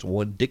regime where it's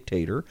one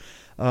dictator.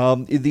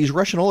 These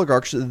Russian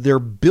oligarchs, they're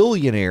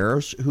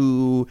billionaires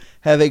who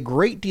have a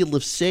great deal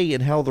of say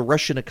in how the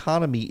Russian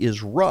economy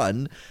is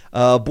run.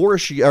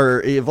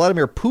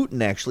 Vladimir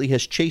Putin actually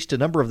has chased a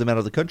number of them out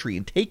of the country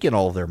and taken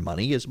all of their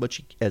money as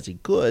much as he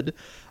could.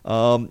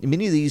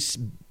 Many of these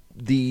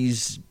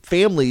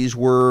families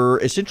were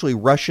essentially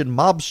Russian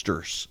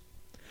mobsters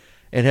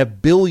and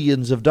have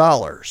billions of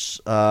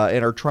dollars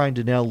and are trying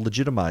to now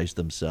legitimize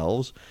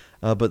themselves.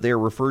 But they are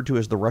referred to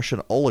as the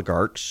Russian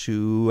oligarchs,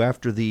 who,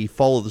 after the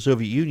fall of the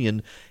Soviet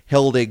Union,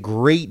 held a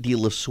great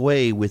deal of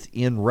sway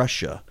within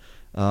Russia.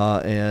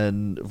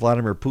 And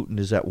Vladimir Putin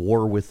is at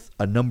war with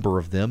a number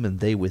of them, and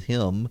they with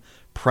him,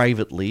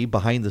 privately,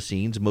 behind the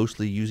scenes,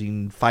 mostly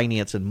using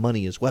finance and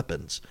money as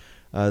weapons.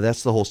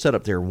 That's the whole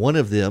setup there. One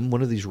of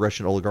these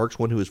Russian oligarchs,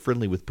 one who is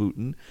friendly with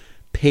Putin,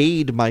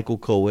 paid Michael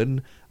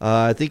Cohen,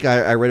 I think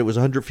I read it was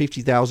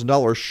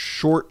 $150,000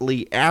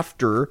 shortly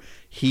after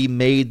he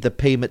made the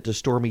payment to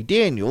Stormy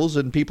Daniels,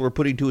 and people are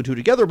putting two and two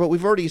together, but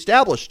we've already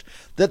established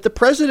that the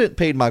president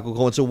paid Michael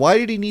Cohen, so why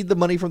did he need the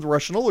money from the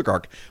Russian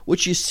oligarch?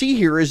 What you see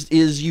here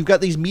is you've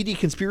got these media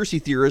conspiracy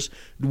theorists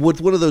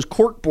with one of those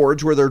cork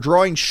boards where they're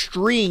drawing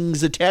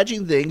strings,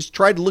 attaching things,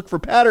 trying to look for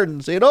patterns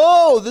and saying,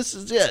 oh, this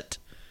is it.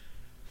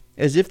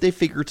 As if they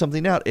figured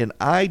something out. And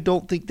I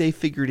don't think they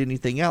figured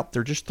anything out.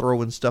 They're just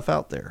throwing stuff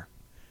out there.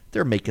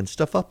 They're making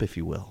stuff up, if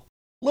you will.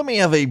 Let me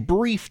have a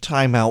brief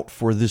timeout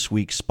for this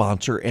week's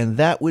sponsor, and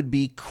that would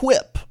be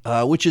Quip,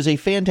 which is a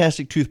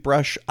fantastic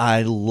toothbrush.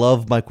 I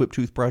love my Quip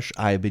toothbrush.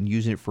 I have been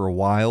using it for a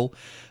while.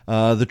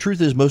 The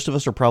truth is most of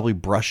us are probably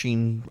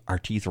brushing our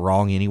teeth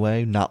wrong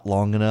anyway, not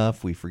long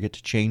enough. We forget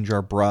to change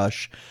our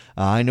brush.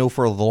 I know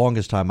for the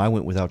longest time I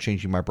went without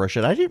changing my brush,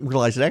 and I didn't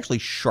realize it actually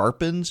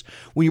sharpens.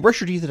 When you brush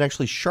your teeth, it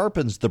actually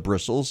sharpens the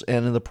bristles,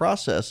 and in the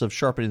process of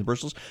sharpening the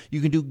bristles, you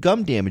can do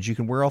gum damage. You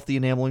can wear off the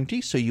enamel in your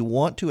teeth, so you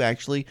want to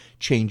actually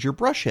change your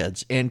brush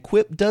heads, and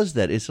Quip does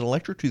that. It's an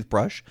electric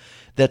toothbrush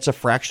that's a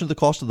fraction of the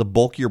cost of the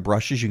bulkier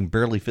brushes you can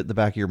barely fit in the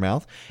back of your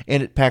mouth,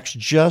 and it packs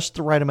just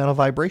the right amount of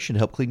vibration to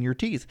help clean your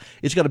teeth.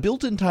 It's got a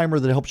built-in timer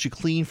that helps you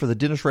clean for the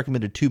dentist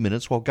recommended 2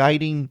 minutes while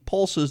guiding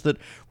pulses that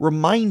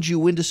remind you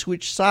when to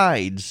switch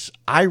sides.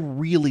 I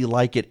really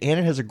like it, and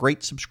it has a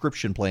great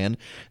subscription plan.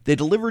 They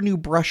deliver new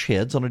brush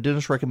heads on a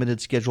dentist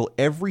recommended schedule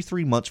every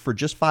 3 months for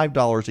just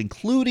 $5,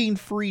 including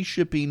free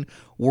shipping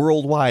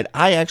worldwide.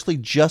 I actually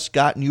just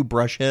got new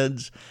brush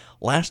heads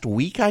last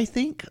week, I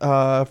think,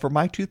 for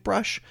my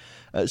toothbrush.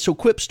 So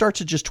Quip starts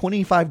at just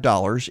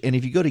 $25, and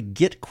if you go to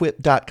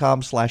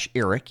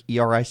getquip.com/Eric,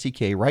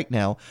 E-R-I-C-K, right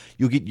now,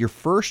 you'll get your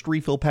first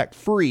refill pack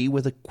free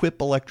with a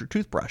Quip electric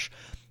toothbrush.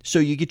 So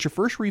you get your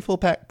first refill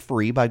pack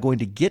free by going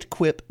to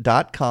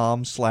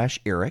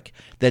getquip.com/Eric.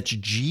 That's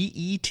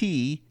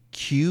G-E-T-Q-I,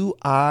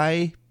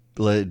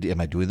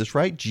 am I doing this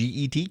right?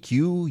 G-E-T-Q-U-I-P.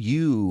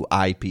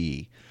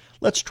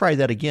 Let's try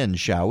that again,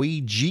 shall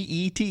we?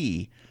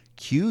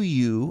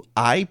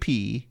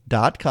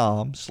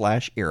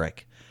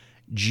 getquip.com/Eric.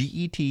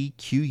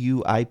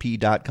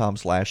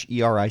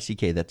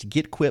 getquip.com/ERICK. That's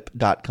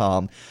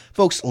getquip.com.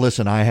 Folks,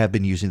 listen, I have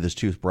been using this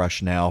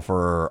toothbrush now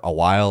for a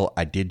while.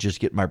 I did just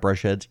get my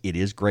brush heads. It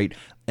is great.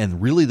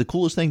 And really the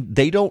coolest thing,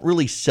 they don't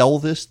really sell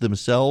this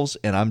themselves,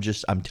 and I'm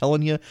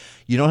telling you,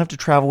 you don't have to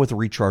travel with a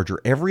recharger.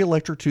 Every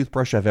electric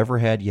toothbrush I've ever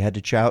had, you had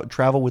to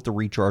travel with the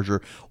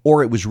recharger,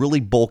 or it was really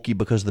bulky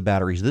because of the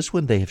batteries. This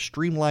one, they have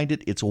streamlined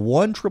it. It's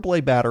one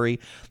AAA battery.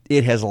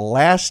 It has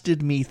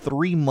lasted me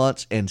 3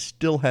 months and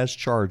still has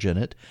charge in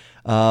it.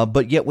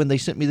 But yet when they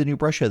sent me the new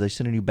brush head, they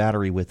sent a new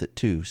battery with it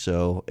too.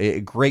 So a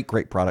great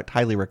product.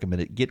 Highly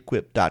recommend it.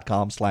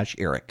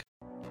 GetQuip.com/Eric.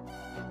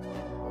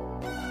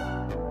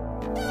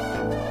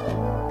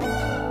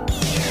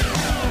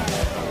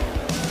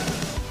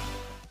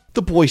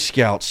 The Boy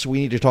Scouts,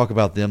 we need to talk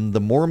about them. The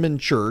Mormon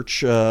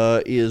Church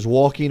is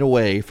walking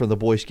away from the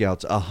Boy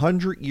Scouts, a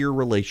 100-year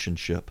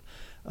relationship.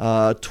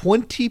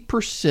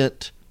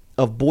 20%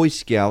 of Boy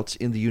Scouts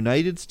in the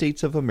United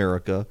States of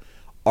America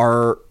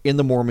are in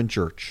the Mormon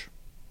Church.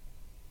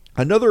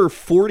 Another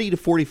 40 to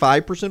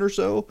 45% or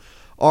so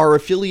are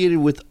affiliated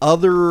with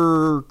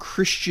other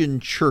Christian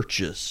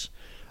churches.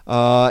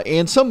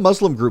 And some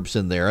Muslim groups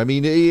in there. I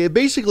mean,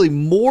 basically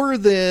more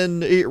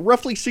than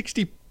roughly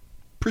 60%,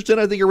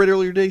 I think I read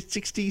earlier today,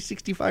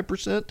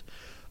 65%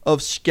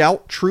 of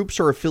scout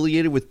troops are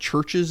affiliated with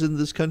churches in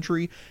this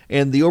country,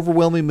 and the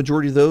overwhelming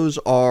majority of those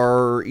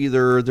are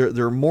either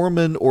they're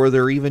Mormon or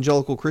they're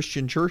evangelical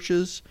Christian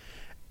churches,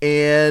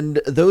 and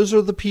those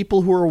are the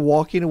people who are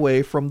walking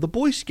away from the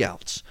Boy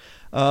Scouts.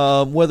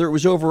 Whether it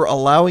was over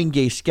allowing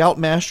gay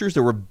scoutmasters,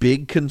 there were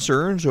big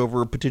concerns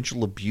over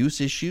potential abuse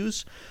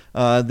issues.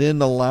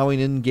 Then allowing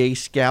in gay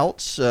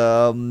scouts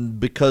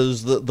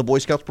because the Boy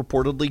Scouts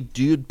purportedly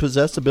did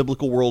possess a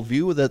biblical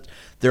worldview that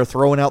they're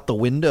throwing out the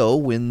window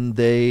when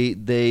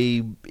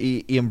they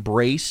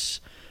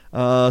embrace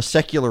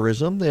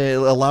secularism. They're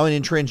allowing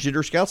in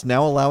transgender scouts,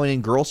 now allowing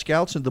in Girl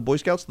Scouts and the Boy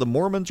Scouts. The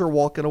Mormons are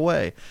walking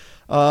away.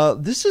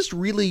 This is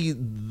really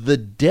the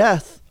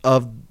death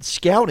of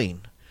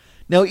scouting.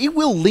 Now, it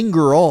will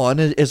linger on,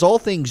 as all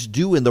things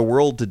do in the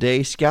world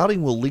today.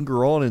 Scouting will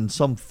linger on in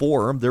some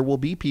form. There will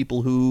be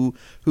people who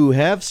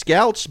have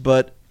scouts,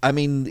 but, I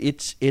mean,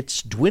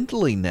 it's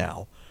dwindling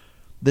now.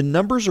 The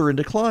numbers are in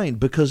decline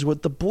because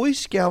what the Boy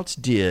Scouts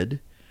did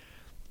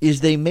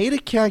is they made a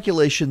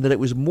calculation that it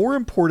was more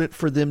important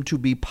for them to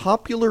be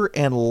popular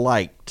and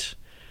liked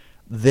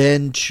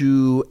than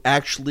to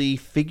actually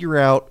figure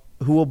out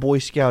who a Boy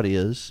Scout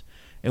is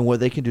and what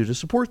they can do to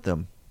support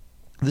them.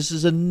 This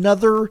is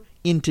another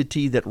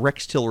entity that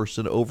Rex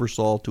Tillerson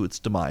oversaw to its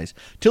demise.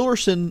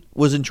 Tillerson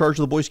was in charge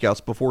of the Boy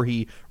Scouts before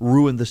he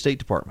ruined the State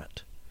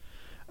Department.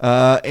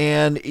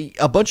 And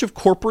a bunch of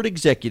corporate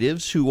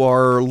executives who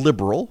are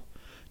liberal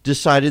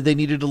decided they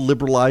needed to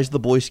liberalize the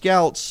Boy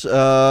Scouts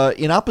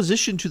in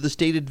opposition to the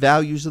stated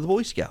values of the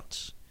Boy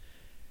Scouts.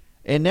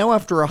 And now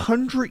after a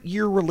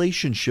 100-year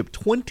relationship,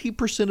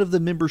 20% of the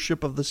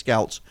membership of the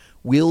Scouts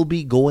will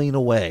be going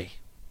away.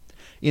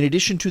 In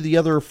addition to the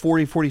other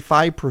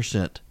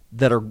 45%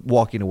 that are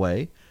walking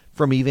away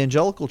from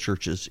evangelical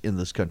churches in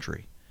this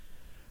country.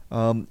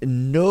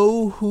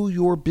 Know who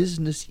your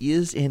business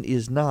is and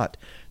is not.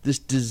 This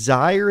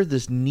desire,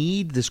 this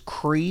need, this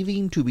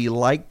craving to be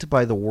liked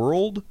by the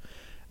world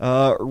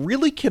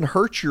really can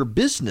hurt your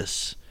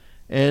business.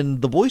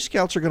 And the Boy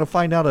Scouts are going to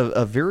find out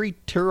a very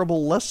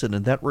terrible lesson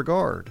in that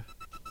regard.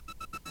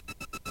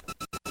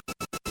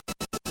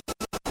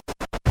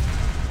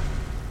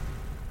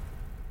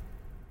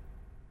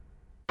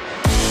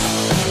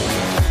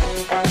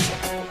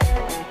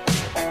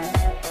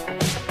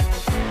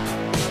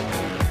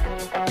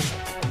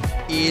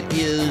 It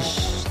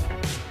is,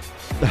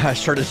 I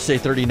started to say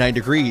 39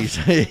 degrees.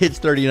 It's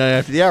 39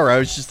 after the hour. I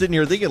was just sitting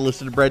here thinking,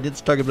 listening to Brad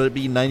Nitz talking about it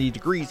being 90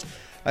 degrees.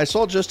 I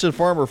saw Justin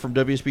Farmer from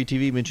WSB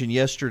TV mention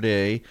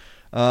yesterday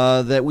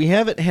that we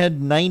haven't had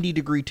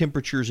 90-degree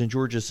temperatures in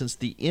Georgia since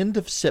the end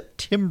of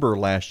September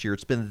last year.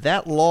 It's been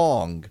that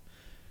long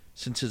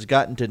since it's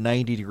gotten to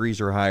 90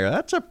 degrees or higher.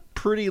 That's a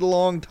pretty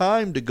long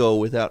time to go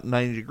without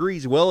 90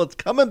 degrees. Well, it's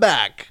coming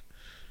back.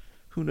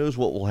 Who knows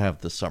what we'll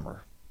have this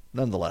summer.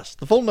 Nonetheless,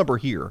 the phone number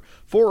here,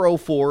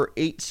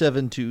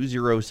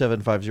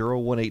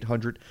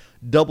 404-872-0750,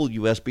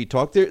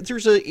 1-800-WSB-TALK.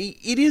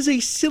 It is a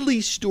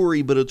silly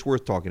story, but it's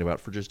worth talking about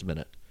for just a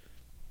minute.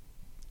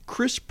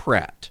 Chris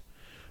Pratt,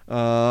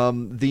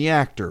 the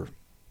actor,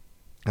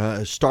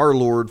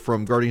 Star-Lord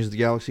from Guardians of the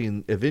Galaxy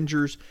and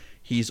Avengers.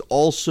 He's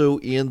also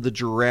in the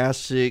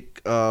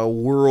Jurassic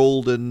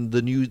World, and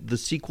the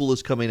sequel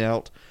is coming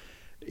out.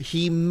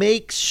 He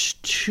makes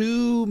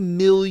 $2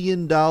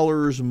 million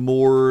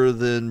more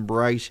than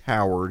Bryce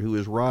Howard, who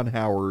is Ron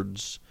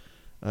Howard's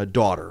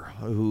daughter,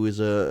 who is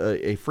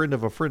a friend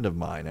of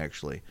mine,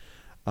 actually.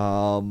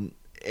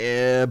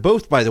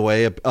 Both, by the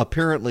way,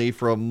 apparently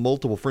from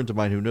multiple friends of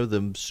mine who know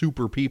them,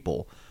 super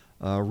people,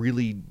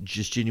 really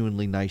just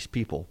genuinely nice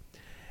people.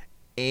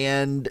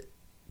 And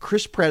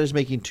Chris Pratt is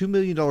making $2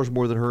 million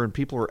more than her, and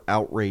people are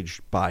outraged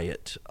by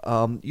it.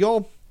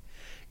 Y'all,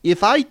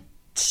 if I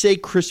say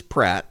Chris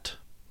Pratt,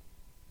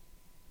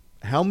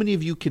 how many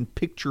of you can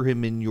picture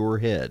him in your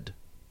head?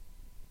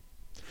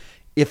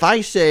 If I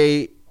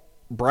say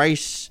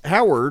Bryce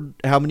Howard,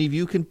 how many of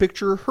you can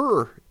picture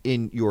her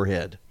in your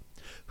head?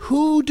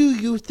 Who do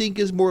you think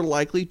is more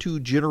likely to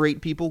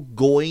generate people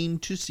going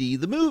to see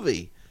the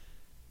movie?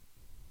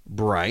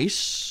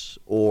 Bryce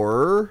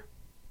or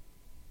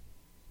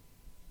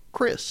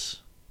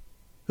Chris?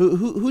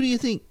 Who do you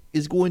think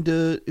is going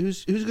to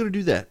who's going to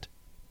do that?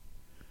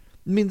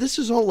 I mean, this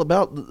is all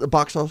about the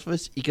box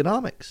office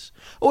economics.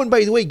 Oh, and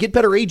by the way, get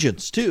better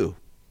agents too.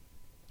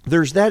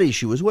 There's that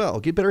issue as well.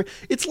 Get better.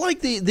 It's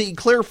like the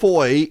Claire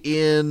Foy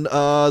in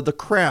The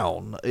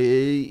Crown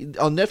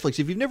on Netflix.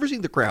 If you've never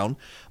seen The Crown,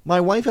 my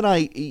wife and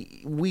I,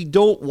 we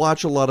don't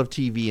watch a lot of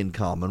TV in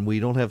common. We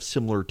don't have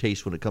similar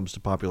tastes when it comes to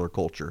popular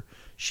culture.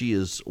 She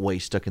is way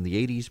stuck in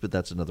the 80s, but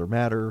that's another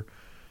matter.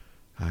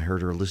 I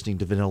heard her listening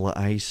to Vanilla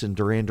Ice and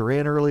Duran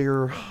Duran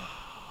earlier.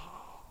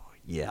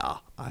 Yeah,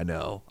 I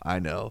know.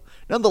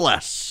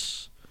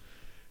 Nonetheless,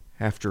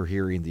 after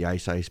hearing the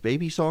Ice Ice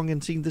Baby song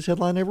and seeing this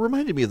headline, it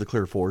reminded me of the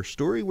Claire Foy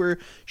story where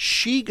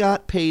she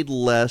got paid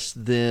less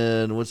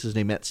than, what's his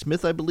name, Matt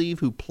Smith, I believe,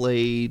 who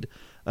played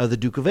the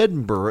Duke of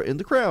Edinburgh in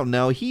The Crown.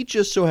 Now, he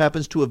just so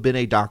happens to have been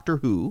a Doctor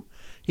Who.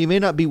 He may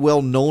not be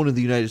well known in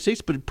the United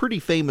States, but pretty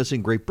famous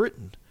in Great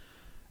Britain.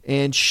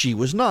 And she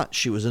was not.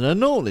 She was an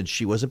unknown, and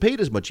she wasn't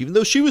paid as much, even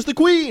though she was the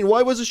queen.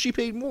 Why wasn't she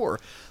paid more?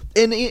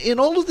 And in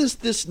all of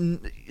this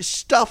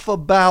stuff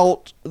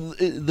about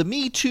the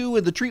Me Too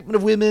and the treatment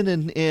of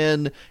women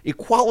and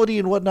equality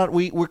and whatnot,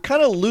 we're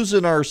kind of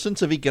losing our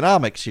sense of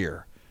economics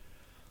here.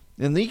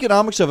 And the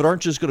economics of it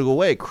aren't just going to go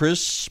away.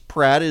 Chris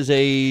Pratt is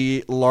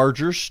a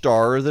larger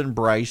star than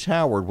Bryce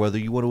Howard, whether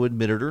you want to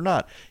admit it or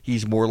not.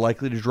 He's more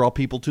likely to draw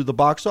people to the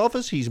box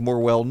office. He's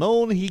more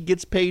well-known. He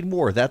gets paid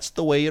more. That's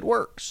the way it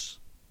works.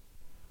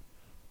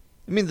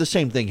 I mean, the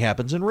same thing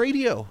happens in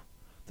radio.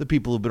 The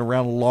people who've been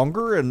around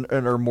longer and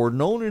are more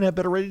known and have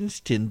better ratings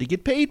tend to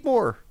get paid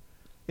more.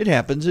 It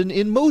happens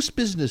in most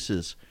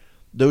businesses.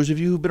 Those of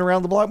you who've been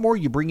around the block more,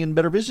 you bring in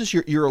better business.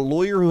 You're a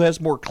lawyer who has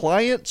more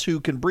clients,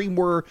 who can bring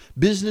more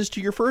business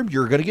to your firm.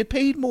 You're going to get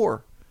paid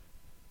more.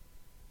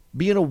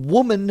 Being a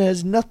woman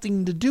has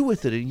nothing to do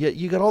with it, and yet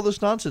you got all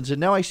this nonsense. And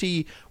now I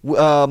see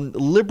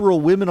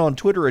liberal women on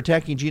Twitter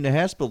attacking Gina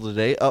Haspel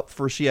today, up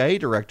for CIA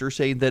director,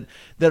 saying that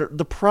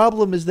the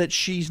problem is that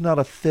she's not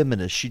a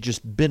feminist. She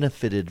just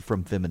benefited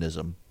from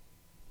feminism.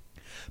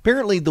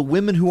 Apparently, the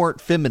women who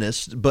aren't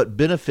feminists but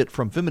benefit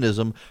from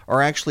feminism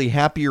are actually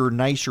happier,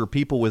 nicer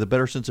people with a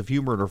better sense of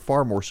humor and are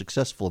far more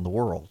successful in the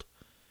world.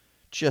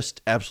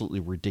 Just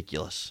absolutely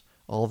ridiculous.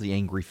 All the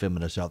angry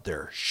feminists out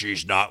there,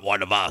 she's not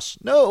one of us.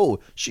 No,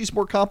 she's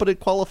more competent,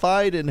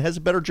 qualified, and has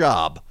a better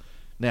job.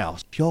 Now,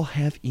 if y'all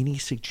have any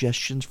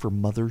suggestions for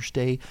Mother's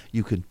Day,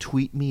 you can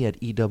tweet me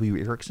at EW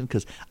Erickson,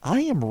 because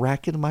I am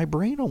racking my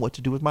brain on what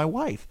to do with my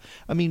wife.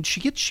 I mean, she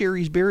gets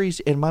Sherry's Berries,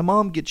 and my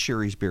mom gets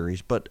Sherry's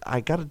Berries, but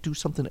I got to do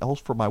something else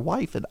for my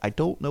wife, and I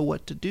don't know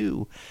what to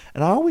do.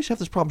 And I always have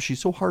this problem. She's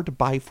so hard to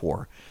buy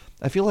for.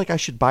 I feel like I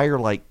should buy her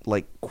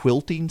like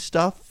quilting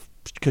stuff,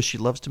 because she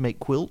loves to make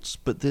quilts,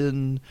 but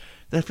then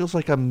that feels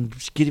like I'm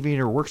giving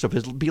her work stuff.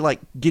 It'll be like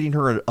getting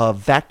her a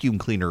vacuum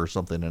cleaner or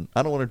something, and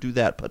I don't want to do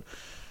that, but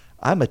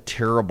I'm a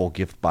terrible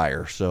gift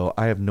buyer, so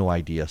I have no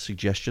idea.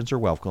 Suggestions are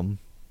welcome.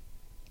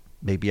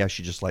 Maybe I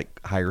should just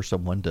hire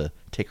someone to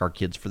take our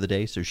kids for the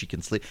day so she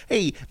can sleep.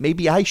 Hey,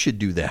 maybe I should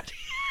do that.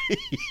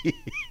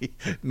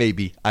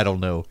 Maybe. I don't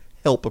know.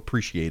 Help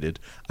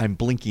appreciated. I'm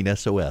blinking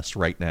SOS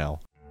right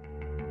now.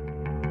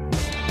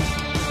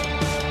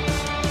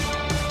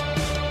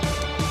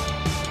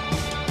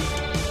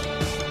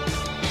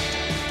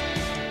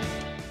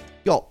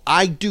 Y'all,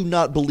 I do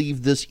not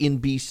believe this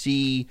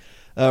NBC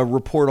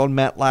report on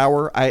Matt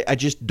Lauer. I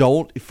just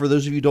don't. For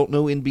those of you who don't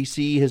know,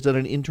 NBC has done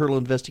an internal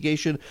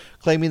investigation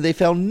claiming they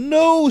found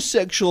no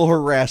sexual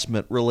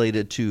harassment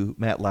related to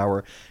Matt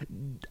Lauer.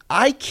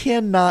 I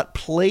cannot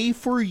play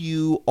for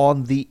you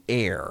on the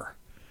air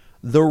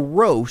the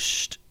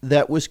roast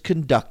that was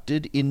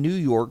conducted in New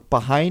York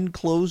behind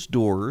closed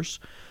doors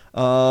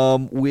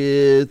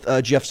with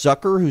Jeff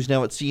Zucker, who's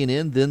now at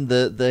CNN, then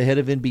the head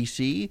of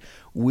NBC,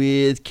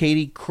 with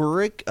Katie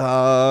Couric,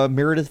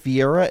 Meredith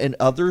Vieira, and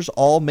others,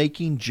 all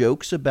making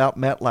jokes about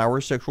Matt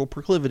Lauer's sexual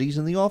proclivities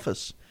in the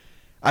office.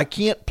 I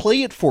can't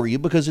play it for you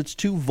because it's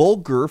too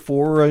vulgar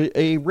for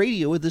a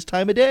radio at this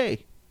time of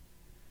day.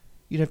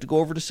 You'd have to go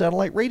over to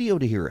satellite radio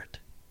to hear it.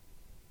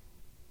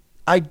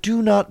 I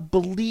do not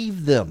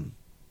believe them.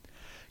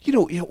 You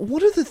know,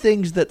 one of the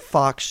things that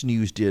Fox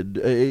News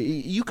did,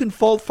 you can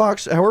fault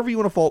Fox, however you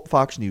want to fault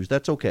Fox News,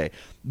 that's okay.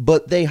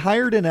 But they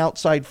hired an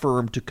outside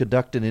firm to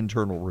conduct an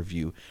internal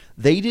review.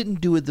 They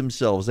didn't do it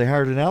themselves. They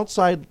hired an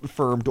outside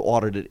firm to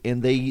audit it,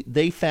 and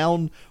they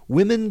found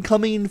women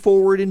coming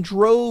forward in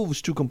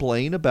droves to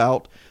complain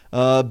about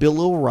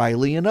Bill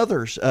O'Reilly and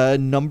others. A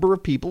number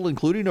of people,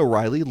 including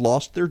O'Reilly,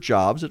 lost their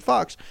jobs at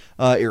Fox.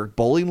 Eric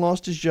Bolling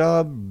lost his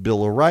job.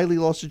 Bill O'Reilly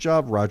lost his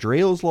job. Roger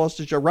Ailes lost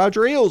his job.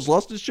 Roger Ailes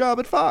lost his job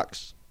at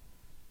Fox.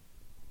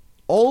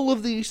 All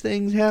of these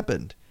things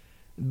happened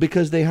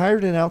because they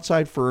hired an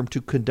outside firm to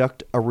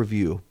conduct a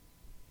review.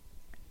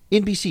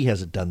 NBC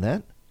hasn't done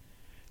that.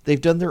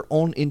 They've done their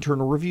own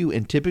internal review,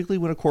 and typically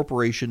when a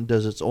corporation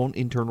does its own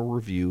internal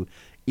review,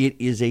 It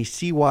is a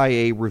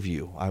CYA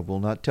review. I will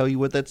not tell you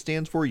what that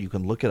stands for. You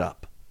can look it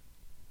up.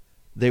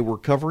 They were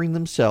covering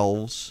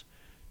themselves,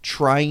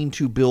 trying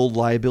to build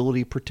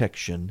liability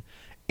protection,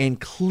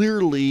 and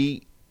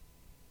clearly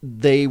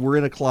they were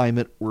in a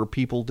climate where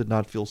people did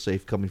not feel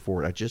safe coming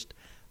forward.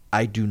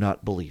 I do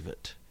not believe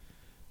it.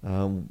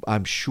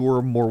 I'm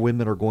sure more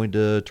women are going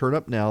to turn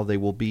up now. They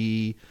will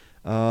be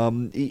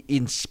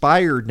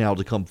inspired now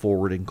to come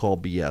forward and call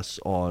BS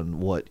on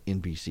what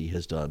NBC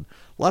has done.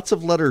 Lots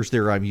of letters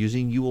there I'm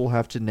using. You will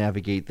have to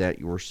navigate that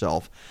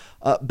yourself.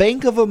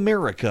 Bank of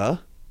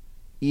America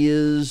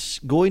is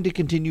going to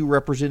continue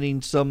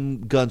representing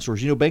some gun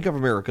stores. Bank of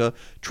America,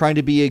 trying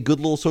to be a good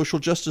little social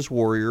justice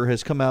warrior,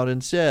 has come out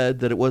and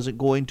said that it wasn't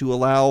going to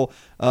allow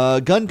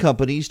gun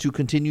companies to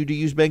continue to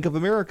use Bank of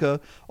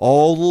America.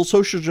 All little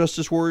social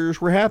justice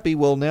warriors were happy.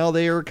 Well, now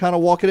they are kind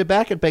of walking it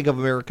back at Bank of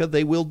America.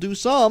 They will do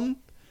some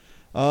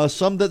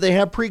that they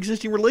have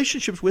pre-existing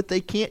relationships with they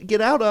can't get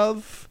out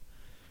of.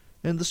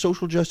 And the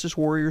social justice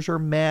warriors are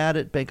mad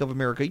at Bank of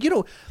America.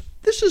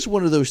 This is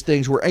one of those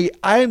things where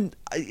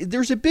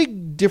there's a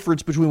big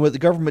difference between what the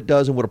government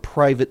does and what a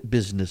private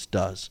business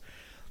does.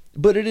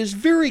 But it is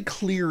very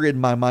clear in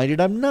my mind, and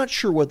I'm not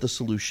sure what the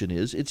solution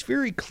is. It's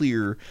very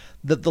clear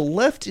that the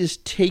left is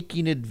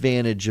taking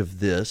advantage of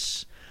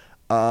this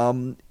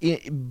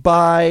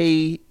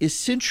by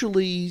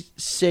essentially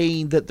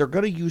saying that they're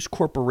going to use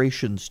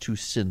corporations to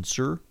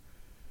censor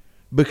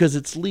because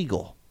it's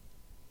legal.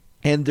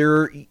 And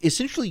they're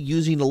essentially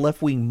using a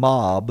left-wing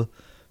mob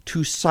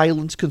to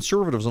silence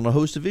conservatives on a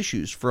host of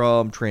issues,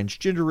 from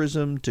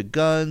transgenderism to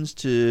guns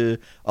to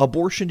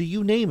abortion to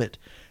you name it.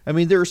 I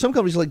mean, there are some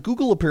companies like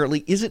Google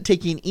apparently isn't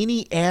taking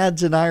any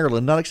ads in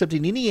Ireland, not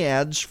accepting any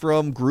ads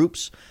from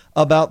groups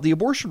about the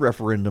abortion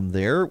referendum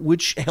there,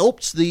 which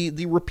helps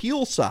the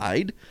repeal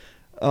side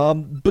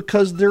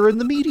because they're in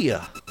the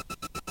media.